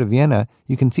 When you go to Vienna,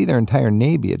 you can see their entire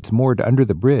navy. It's moored under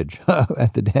the bridge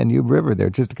at the Danube River. There are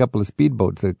just a couple of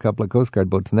speedboats, a couple of Coast Guard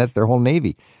boats, and that's their whole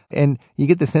navy. And you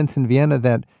get the sense in Vienna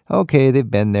that, okay, they've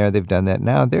been there, they've done that.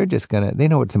 Now they're just they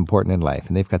know what's important in life.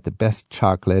 And they've got the best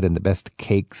chocolate and the best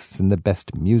cakes and the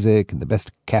best music and the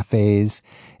best cafes.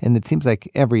 And it seems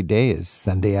like every day is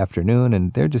Sunday afternoon,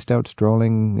 and they're just out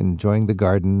strolling, enjoying the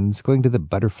gardens, going to the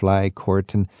butterfly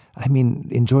court, and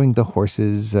enjoying the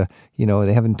horses.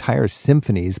 They have entire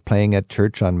symphonies playing at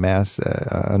church on Mass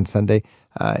on Sunday.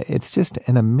 It's just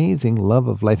an amazing love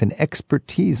of life and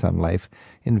expertise on life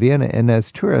in Vienna. And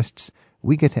as tourists,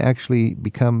 we get to actually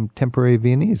become temporary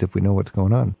Viennese if we know what's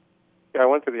going on. I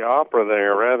went to the opera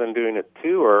there. Rather than doing a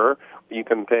tour, you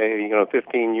can pay,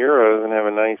 15 euros and have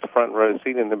a nice front row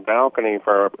seat in the balcony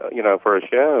for a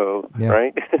show,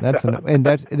 right? That's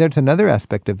another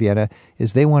aspect of Vienna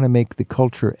is they want to make the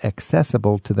culture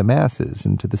accessible to the masses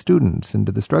and to the students and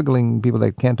to the struggling people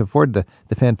that can't afford the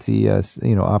fancy,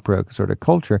 opera sort of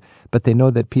culture. But they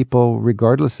know that people,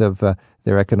 regardless of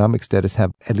their economic status,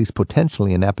 have at least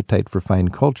potentially an appetite for fine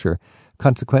culture.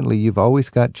 Consequently, you've always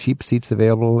got cheap seats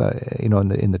available,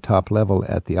 in the top level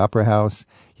at the Opera House.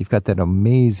 You've got that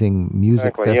amazing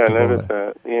music festival. Yeah, I noticed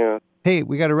that. Yeah. Hey,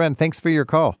 we got to run. Thanks for your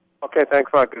call. Okay,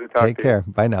 thanks a lot. Good to talk to you. Take care.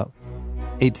 Bye now.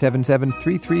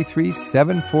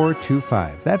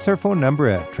 877-333-7425. That's our phone number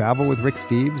at Travel with Rick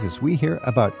Steves as we hear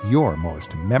about your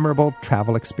most memorable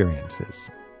travel experiences.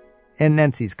 And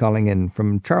Nancy's calling in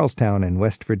from Charlestown in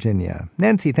West Virginia.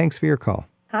 Nancy, thanks for your call.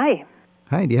 Hi.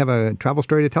 Hi, do you have a travel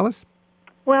story to tell us?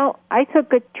 Well, I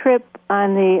took a trip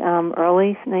on the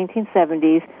early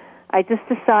 1970s. I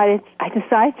decided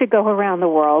to go around the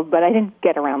world, but I didn't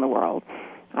get around the world.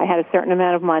 I had a certain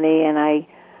amount of money, and I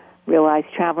realized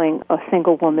traveling a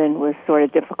single woman was sort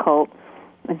of difficult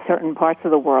in certain parts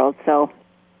of the world. So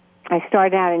I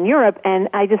started out in Europe, and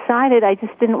I decided I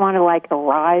just didn't want to,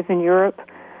 arrive in Europe,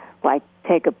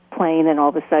 take a plane, and all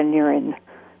of a sudden you're in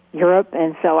Europe.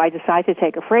 And so I decided to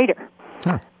take a freighter.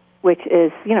 Huh. Which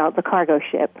is, the cargo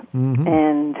ship. Mm-hmm.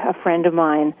 And a friend of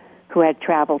mine who had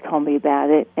traveled told me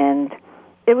about it, and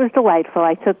it was delightful.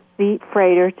 I took the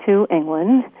freighter to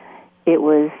England. It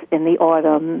was in the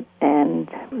autumn, and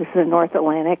this is the North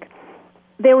Atlantic.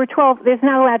 There were 12, there's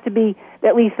not allowed to be,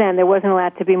 at least then, there wasn't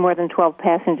allowed to be more than 12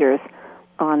 passengers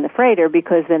on the freighter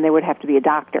because then there would have to be a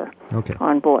doctor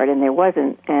on board, and there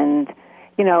wasn't. And,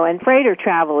 and freighter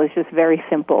travel is just very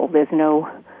simple. There's no...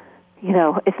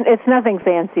 it's nothing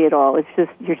fancy at all. It's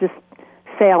just, you're just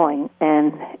sailing.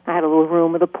 And I had a little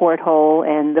room with a porthole,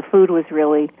 and the food was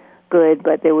really good,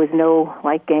 but there was no,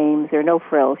 games. There are no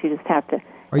frills. You just have to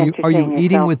Are you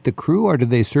eating with the crew, or do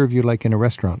they serve you like in a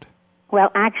restaurant? Well,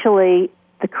 actually,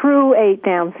 the crew ate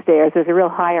downstairs. There's a real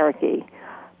hierarchy.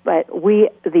 But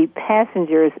the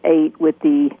passengers ate with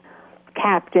the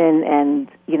captain and,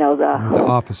 the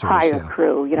officers, higher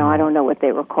crew. I don't know what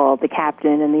they were called, the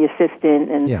captain and the assistant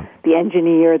and the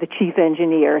engineer, the chief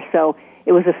engineer. So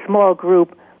it was a small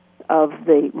group of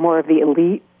more of the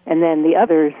elite, and then the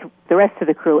others, the rest of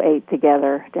the crew ate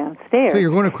together downstairs. So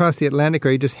you're going across the Atlantic.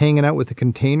 Are you just hanging out with the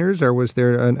containers, or was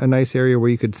there a nice area where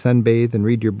you could sunbathe and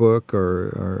read your book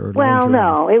or Well,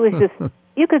 no, it was just,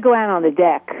 you could go out on the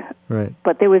deck, right?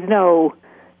 But there was no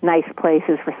nice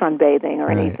places for sunbathing or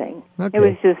anything. Okay. It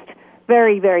was just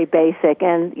very, very basic.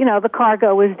 And, the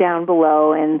cargo was down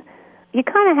below, and you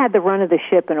kind of had the run of the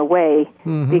ship in a way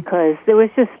because there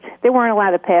weren't a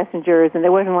lot of passengers, and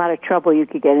there wasn't a lot of trouble you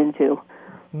could get into.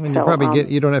 And you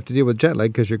probably you don't have to deal with jet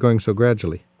lag because you're going so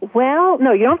gradually. Well,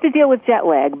 no, you don't have to deal with jet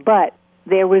lag, but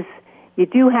you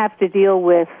do have to deal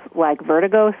with,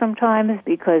 vertigo sometimes,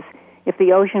 because if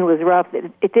the ocean was rough,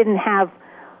 it didn't have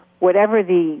whatever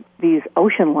these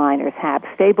ocean liners have,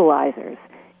 stabilizers.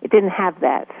 It didn't have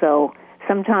that. So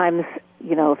sometimes,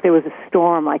 if there was a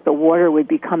storm, the water would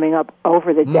be coming up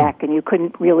over the deck, and you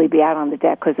couldn't really be out on the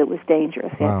deck because it was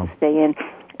dangerous. You had to stay in.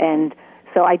 And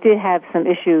so I did have some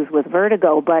issues with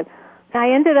vertigo, but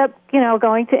I ended up,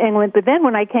 going to England. But then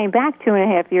when I came back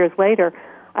 2.5 years later,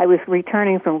 I was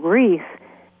returning from Greece,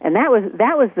 and that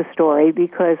was the story,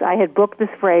 because I had booked this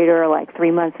freighter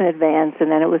 3 months in advance, and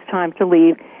then it was time to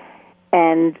leave.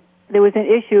 And there was an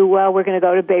issue, well, we're going to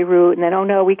go to Beirut, and then, oh,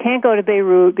 no, we can't go to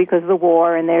Beirut because of the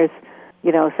war, and there's,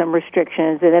 some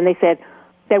restrictions. And then they said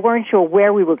they weren't sure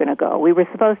where we were going to go. We were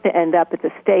supposed to end up at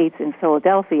the States in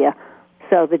Philadelphia.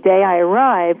 So the day I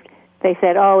arrived, they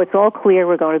said, oh, it's all clear,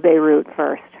 we're going to Beirut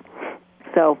first.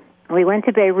 So we went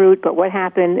to Beirut, but what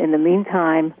happened in the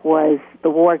meantime was the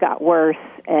war got worse,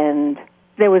 and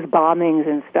there was bombings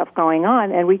and stuff going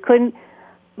on, and we couldn't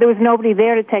there was nobody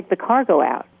there to take the cargo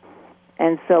out.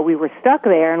 And so we were stuck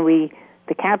there, and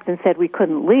the captain said we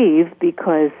couldn't leave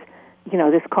because,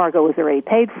 this cargo was already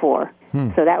paid for.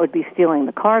 So that would be stealing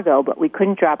the cargo, but we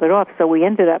couldn't drop it off. So we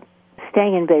ended up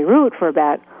staying in Beirut for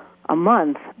about a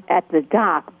month at the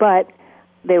dock, but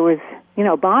there was,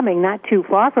 bombing not too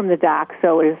far from the dock,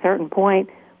 so at a certain point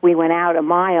we went out a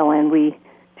mile and we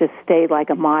just stayed like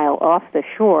a mile off the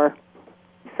shore.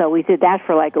 So we did that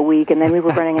for like a week, and then we were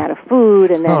running out of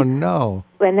food, and then... Oh, no.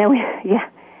 And then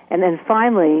and then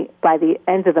finally, by the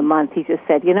end of the month, he just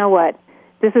said, you know what,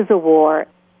 this is a war.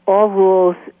 All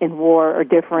rules in war are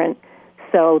different.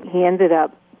 So he ended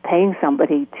up paying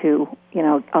somebody to,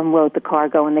 unload the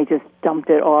cargo, and they just dumped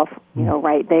it off,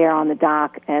 right there on the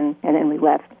dock, and then we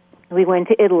left. We went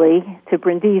to Italy, to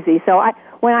Brindisi. So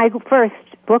when I first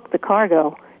booked the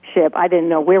cargo ship, I didn't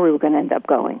know where we were going to end up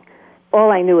going.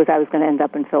 All I knew was I was going to end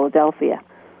up in Philadelphia.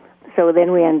 So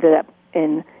then we ended up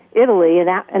in Italy, and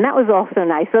that was also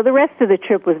nice. So the rest of the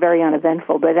trip was very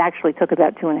uneventful, but it actually took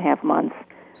about 2.5 months.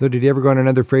 So did you ever go on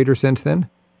another freighter since then?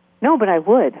 No, but I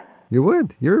would. You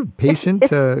would. You're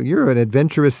patient. You're an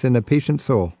adventurous and a patient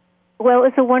soul. Well,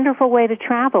 it's a wonderful way to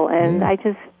travel, and I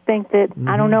just think that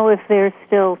I don't know if there's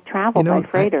still travel by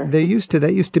freighter. That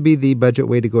used to be the budget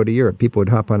way to go to Europe. People would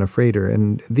hop on a freighter,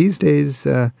 and these days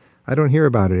I don't hear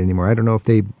about it anymore. I don't know if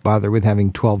they bother with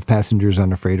having 12 passengers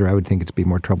on a freighter. I would think it'd be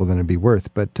more trouble than it'd be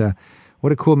worth. But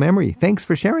what a cool memory! Thanks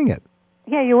for sharing it.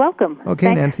 Yeah, you're welcome. Okay,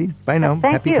 Thanks. Nancy. Bye now.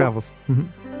 Happy you. travels. Mm-hmm.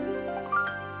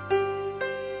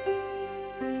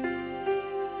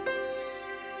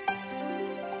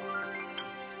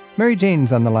 Mary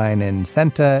Jane's on the line in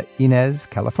Santa Ynez,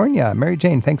 California. Mary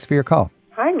Jane, thanks for your call.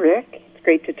 Hi, Rick. It's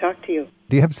great to talk to you.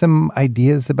 Do you have some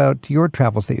ideas about your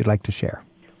travels that you'd like to share?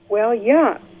 Well,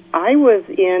 yeah. I was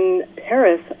in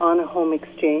Paris on a home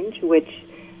exchange, which,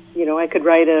 I could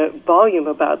write a volume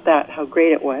about that, how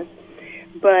great it was.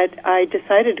 But I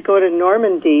decided to go to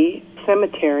Normandy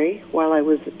Cemetery while I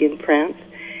was in France.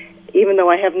 Even though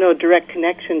I have no direct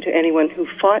connection to anyone who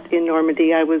fought in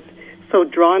Normandy, I was so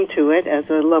drawn to it as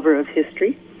a lover of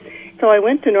history. So I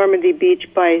went to Normandy Beach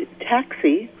by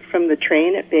taxi from the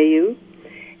train at Bayeux,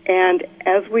 and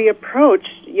as we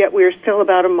approached, yet we were still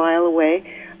about a mile away,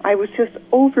 I was just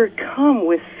overcome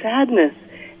with sadness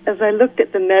as I looked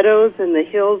at the meadows and the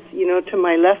hills, to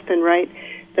my left and right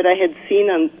that I had seen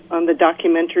on the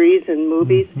documentaries and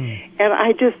movies, and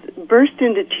I just burst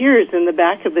into tears in the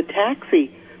back of the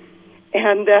taxi.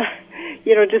 And,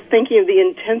 just thinking of the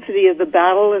intensity of the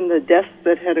battle and the deaths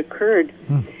that had occurred.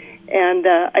 And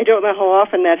I don't know how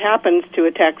often that happens to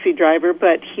a taxi driver,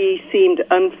 but he seemed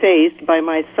unfazed by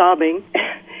my sobbing.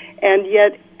 And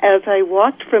yet, as I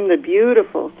walked from the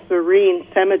beautiful, serene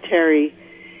cemetery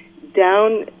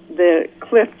down the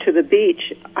cliff to the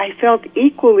beach, I felt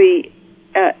equally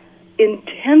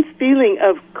intense feeling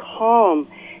of calm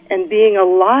and being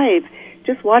alive,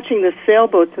 just watching the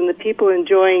sailboats and the people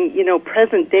enjoying,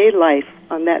 present-day life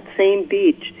on that same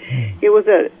beach. It was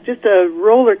just a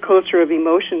roller coaster of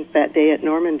emotions that day at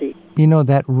Normandy.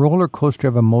 That roller coaster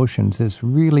of emotions is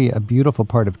really a beautiful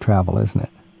part of travel, isn't it?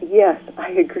 Yes, I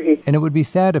agree. And it would be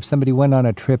sad if somebody went on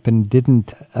a trip and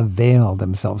didn't avail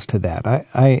themselves to that.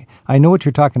 I know what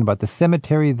you're talking about. The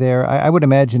cemetery there, I would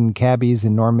imagine cabbies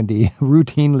in Normandy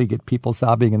routinely get people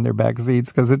sobbing in their back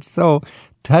seats because it's so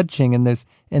touching.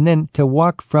 And then to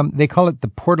walk from, they call it the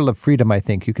Portal of Freedom, I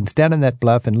think. You can stand on that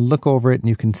bluff and look over it, and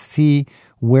you can see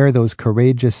where those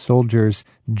courageous soldiers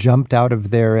jumped out of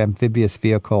their amphibious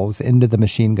vehicles into the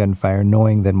machine gun fire,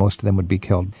 knowing that most of them would be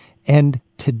killed. And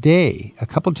today, a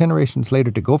couple generations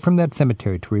later, to go from that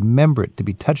cemetery, to remember it, to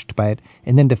be touched by it,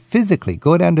 and then to physically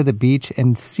go down to the beach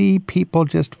and see people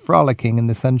just frolicking in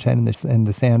the sunshine and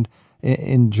the sand,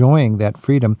 enjoying that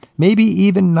freedom, maybe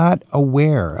even not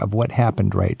aware of what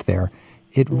happened right there.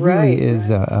 It really is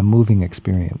a moving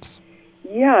experience.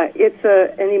 Yeah, it's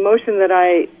an emotion that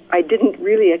I didn't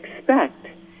really expect.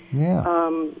 Yeah.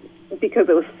 Because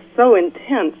it was so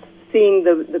intense, seeing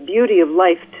the beauty of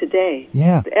life today.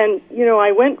 Yeah. And,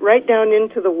 I went right down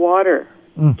into the water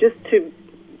just to,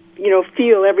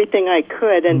 feel everything I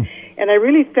could. And I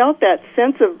really felt that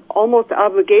sense of almost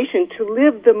obligation to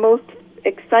live the most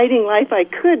exciting life I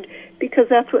could, because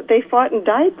that's what they fought and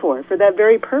died for that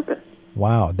very purpose.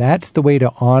 Wow, that's the way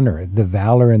to honor the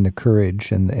valor and the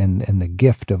courage and the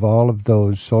gift of all of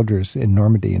those soldiers in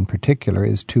Normandy in particular,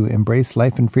 is to embrace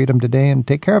life and freedom today and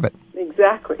take care of it.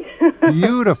 Exactly.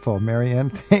 Beautiful, Mary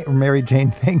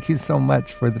Jane. Thank you so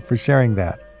much for sharing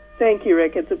that. Thank you,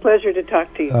 Rick. It's a pleasure to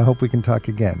talk to you. I hope we can talk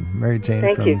again. Mary Jane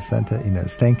Thank from you. Santa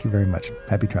Ynez. Thank you very much.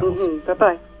 Happy travels.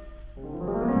 Bye-bye.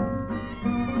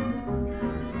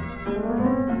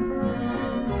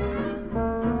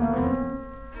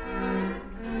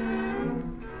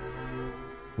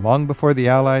 Long before the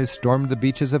Allies stormed the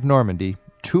beaches of Normandy,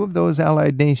 two of those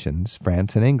Allied nations,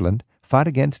 France and England, fought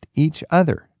against each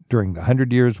other during the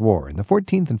 100 Years' War in the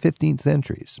 14th and 15th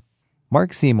centuries.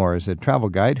 Mark Seymour is a travel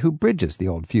guide who bridges the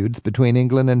old feuds between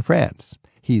England and France.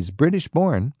 He's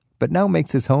British-born, but now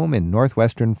makes his home in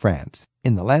northwestern France,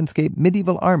 in the landscape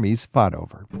medieval armies fought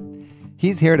over.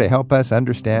 He's here to help us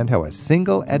understand how a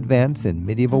single advance in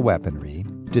medieval weaponry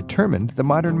determined the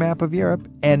modern map of Europe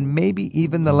and maybe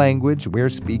even the language we're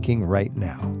speaking right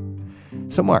now.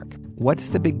 So, Mark, what's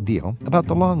the big deal about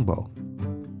the longbow?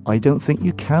 I don't think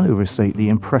you can overstate the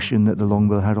impression that the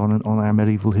longbow had on our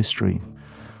medieval history.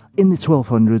 In the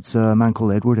 1200s, a man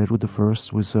called Edward I,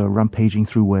 was rampaging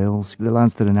through Wales. The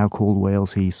lands that are now called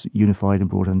Wales, he unified and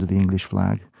brought under the English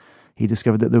flag. He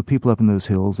discovered that there were people up in those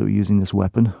hills that were using this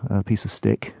weapon, a piece of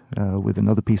stick with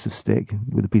another piece of stick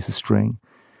with a piece of string,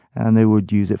 and they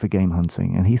would use it for game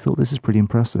hunting. And he thought, this is pretty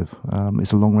impressive.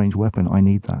 It's a long-range weapon. I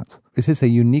need that. Is this a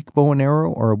unique bow and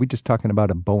arrow, or are we just talking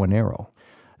about a bow and arrow?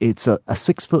 It's a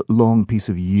 6-foot-long piece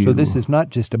of yew. So this is not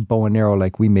just a bow and arrow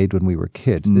like we made when we were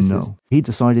kids. He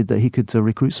decided that he could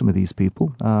recruit some of these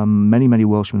people. Many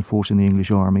Welshmen fought in the English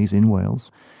armies in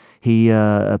Wales. He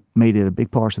made it a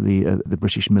big part of the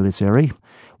British military.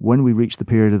 When we reached the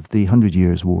period of the 100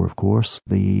 Years' War, of course,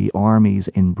 the armies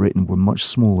in Britain were much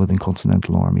smaller than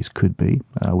continental armies could be.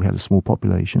 We had a small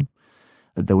population.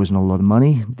 There was not a lot of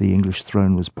money. The English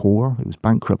throne was poor. It was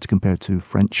bankrupt compared to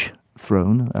French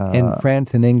throne. And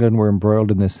France and England were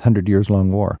embroiled in this 100 years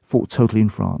long war. Fought totally in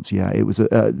France, yeah. It was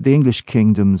the English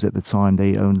kingdoms at the time,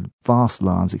 they owned vast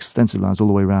lands, extensive lands all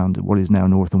the way around what is now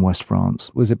North and West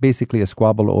France. Was it basically a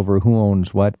squabble over who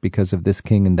owns what because of this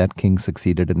king and that king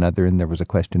succeeded another, and there was a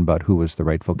question about who was the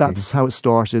rightful king? That's how it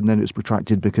started, and then it was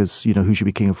protracted because, who should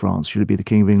be king of France? Should it be the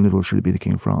king of England or should it be the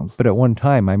king of France? But at one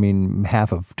time,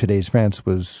 half of today's France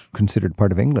was considered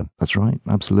part of England. That's right,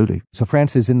 absolutely. So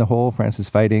France is in the hole, France is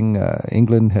fighting.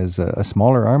 England has a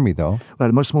smaller army, though. Well,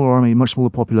 a much smaller army, much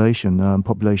smaller population.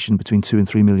 Population between 2 and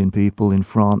 3 million people. In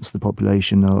France, the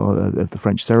population of the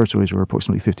French territories were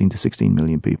approximately 15 to 16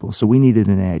 million people. So we needed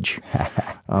an edge.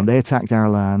 They attacked our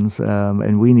lands,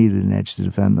 and we needed an edge to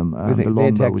defend them.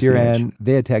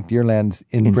 They attacked your lands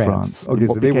in France. Okay,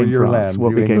 so they were your lands.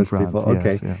 What became France? People.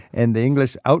 Okay, yes, yeah. And the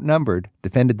English, outnumbered,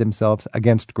 defended themselves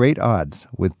against great odds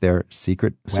with their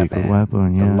secret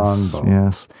weapon, yes, the longbow.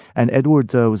 Yes. And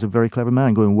Edward was a very clever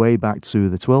man, going way back to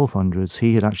the 1200s.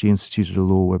 He had actually instituted a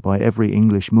law whereby every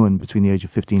Englishman between the age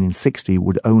of 15 and 60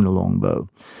 would own a longbow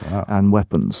and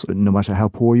weapons. No matter how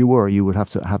poor you were, you would have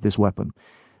to have this weapon.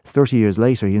 30 years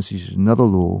later, he instituted another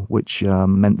law which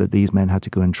meant that these men had to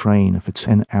go and train for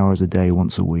 10 hours a day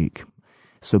once a week.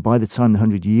 So by the time the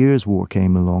 100 Years' War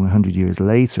came along, 100 years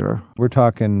later... We're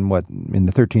talking, in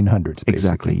the 1300s, basically.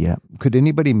 Exactly, yeah. Could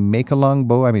anybody make a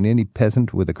longbow? Any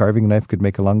peasant with a carving knife could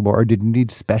make a longbow, or did you need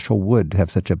special wood to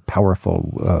have such a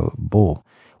powerful bow?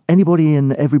 Anybody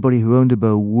and everybody who owned a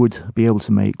bow would be able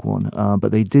to make one,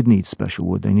 but they did need special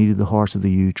wood. They needed the heart of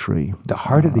the yew tree. The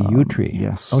heart of the yew tree?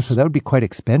 Yes. Oh, so that would be quite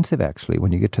expensive, actually,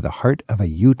 when you get to the heart of a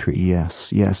yew tree.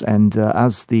 Yes. And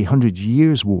as the 100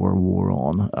 Years' War wore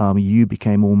on, yew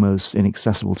became almost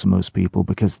inaccessible to most people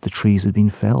because the trees had been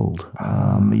felled.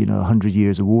 100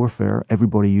 years of warfare,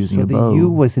 everybody using a bow. So the yew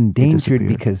was endangered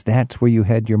because that's where you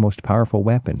had your most powerful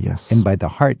weapon. Yes. And by the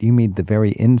heart, you mean the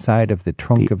very inside of the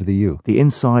trunk of the yew. The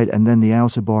inside and then the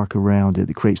outer bark around it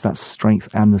that creates that strength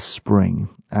and the spring,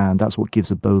 and that's what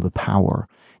gives a bow the power.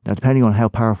 Now, depending on how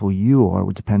powerful you are, it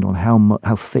would depend on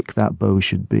how thick that bow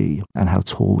should be and how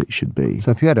tall it should be. So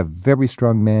if you had a very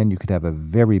strong man, you could have a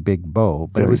very big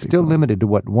bow, but it was still limited to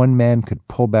what one man could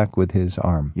pull back with his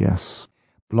arm. Yes.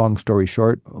 Long story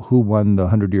short, who won the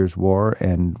 100 Years' War,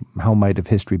 and how might have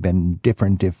history been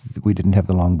different if we didn't have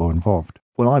the longbow involved?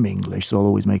 Well, I'm English, so I'll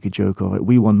always make a joke of it.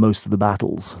 We won most of the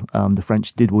battles. The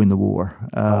French did win the war.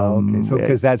 Okay. So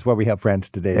because that's why we have France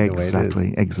today.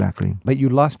 Exactly. But you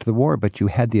lost the war, but you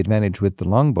had the advantage with the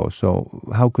longbow. So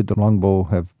how could the longbow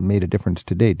have made a difference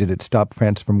today? Did it stop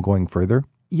France from going further?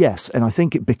 Yes, and I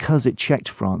think because it checked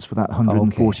France for that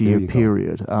 140-year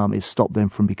period, it stopped them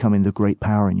from becoming the great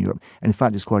power in Europe. And in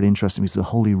fact, it's quite interesting because the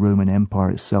Holy Roman Empire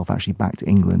itself actually backed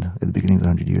England at the beginning of the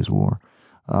 100 Years' War.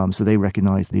 So they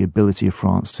recognized the ability of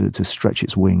France to stretch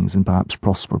its wings and perhaps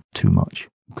prosper too much.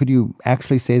 Could you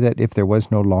actually say that if there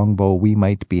was no longbow, we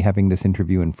might be having this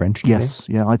interview in French today? Yes,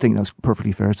 I think that's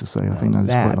perfectly fair to say. I think that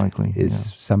is quite likely.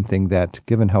 Is something that,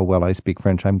 given how well I speak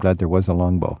French, I'm glad there was a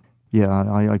longbow. Yeah,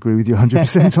 I agree with you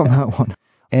 100% on that one.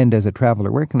 And as a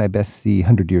traveler, where can I best see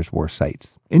 100 Years' War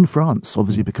sites? In France,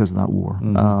 obviously, because of that war.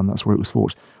 That's where it was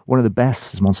fought. One of the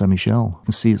best is Mont Saint-Michel. You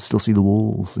can still see the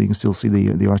walls. You can still see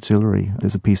the artillery.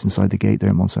 There's a piece inside the gate there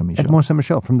at Mont Saint-Michel. At Mont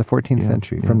Saint-Michel from the 14th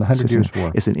century, from the 100 Years'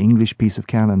 War. It's an English piece of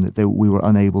cannon that we were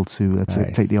unable to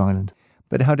take the island.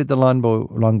 But how did the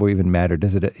longbow even matter?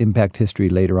 Does it impact history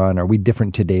later on? Are we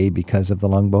different today because of the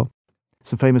longbow?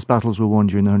 Some famous battles were won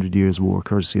during the 100 Years' War,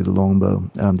 courtesy of the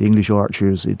longbow. The English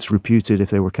archers, it's reputed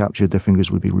if they were captured, their fingers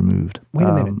would be removed. Wait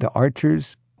a minute. The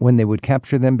archers, when they would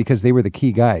capture them, because they were the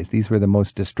key guys, these were the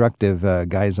most destructive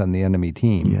guys on the enemy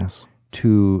team. Yes.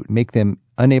 To make them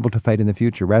unable to fight in the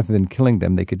future, rather than killing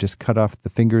them, they could just cut off the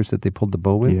fingers that they pulled the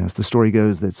bow with? Yes, the story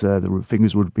goes that the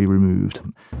fingers would be removed.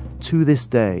 To this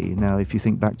day, now if you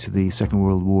think back to the Second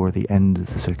World War, the end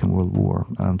of the Second World War,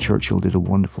 Churchill did a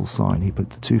wonderful sign. He put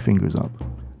the two fingers up,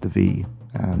 the V,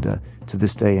 and to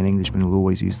this day an Englishman will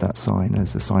always use that sign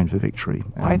as a sign for victory.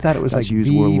 I thought it was like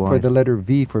V worldwide. For the letter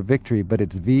V for victory, but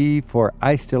it's V for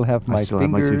I still have my fingers. I still have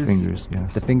my two fingers,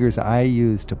 yes. The fingers I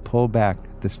use to pull back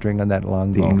the string on that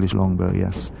longbow. The English longbow,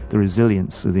 yes. The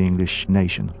resilience of the English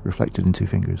nation reflected in two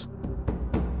fingers.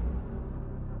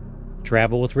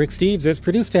 Travel with Rick Steves is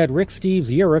produced at Rick Steves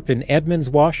Europe in Edmonds,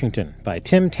 Washington by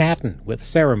Tim Tatton with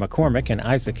Sarah McCormick and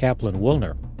Isaac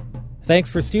Kaplan-Woolner.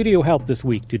 Thanks for studio help this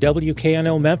week to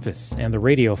WKNO Memphis and the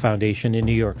Radio Foundation in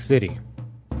New York City.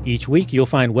 Each week you'll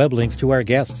find web links to our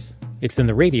guests. It's in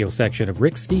the radio section of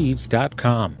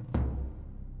ricksteves.com.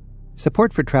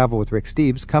 Support for Travel with Rick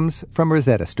Steves comes from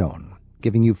Rosetta Stone,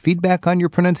 giving you feedback on your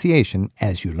pronunciation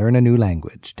as you learn a new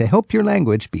language to help your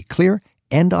language be clear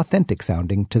and authentic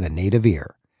sounding to the native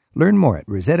ear. Learn more at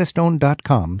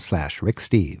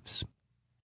rosettastone.com/ricksteves.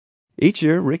 Each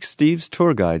year, Rick Steves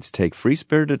tour guides take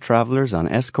free-spirited travelers on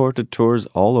escorted tours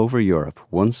all over Europe,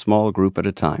 one small group at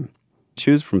a time.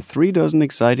 Choose from 36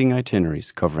 exciting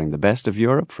itineraries covering the best of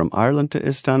Europe from Ireland to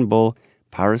Istanbul,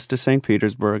 Paris to St.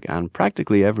 Petersburg, and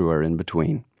practically everywhere in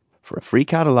between. For a free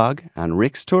catalogue and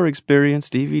Rick's Tour Experience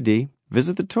DVD,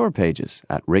 visit the tour pages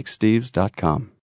at ricksteves.com.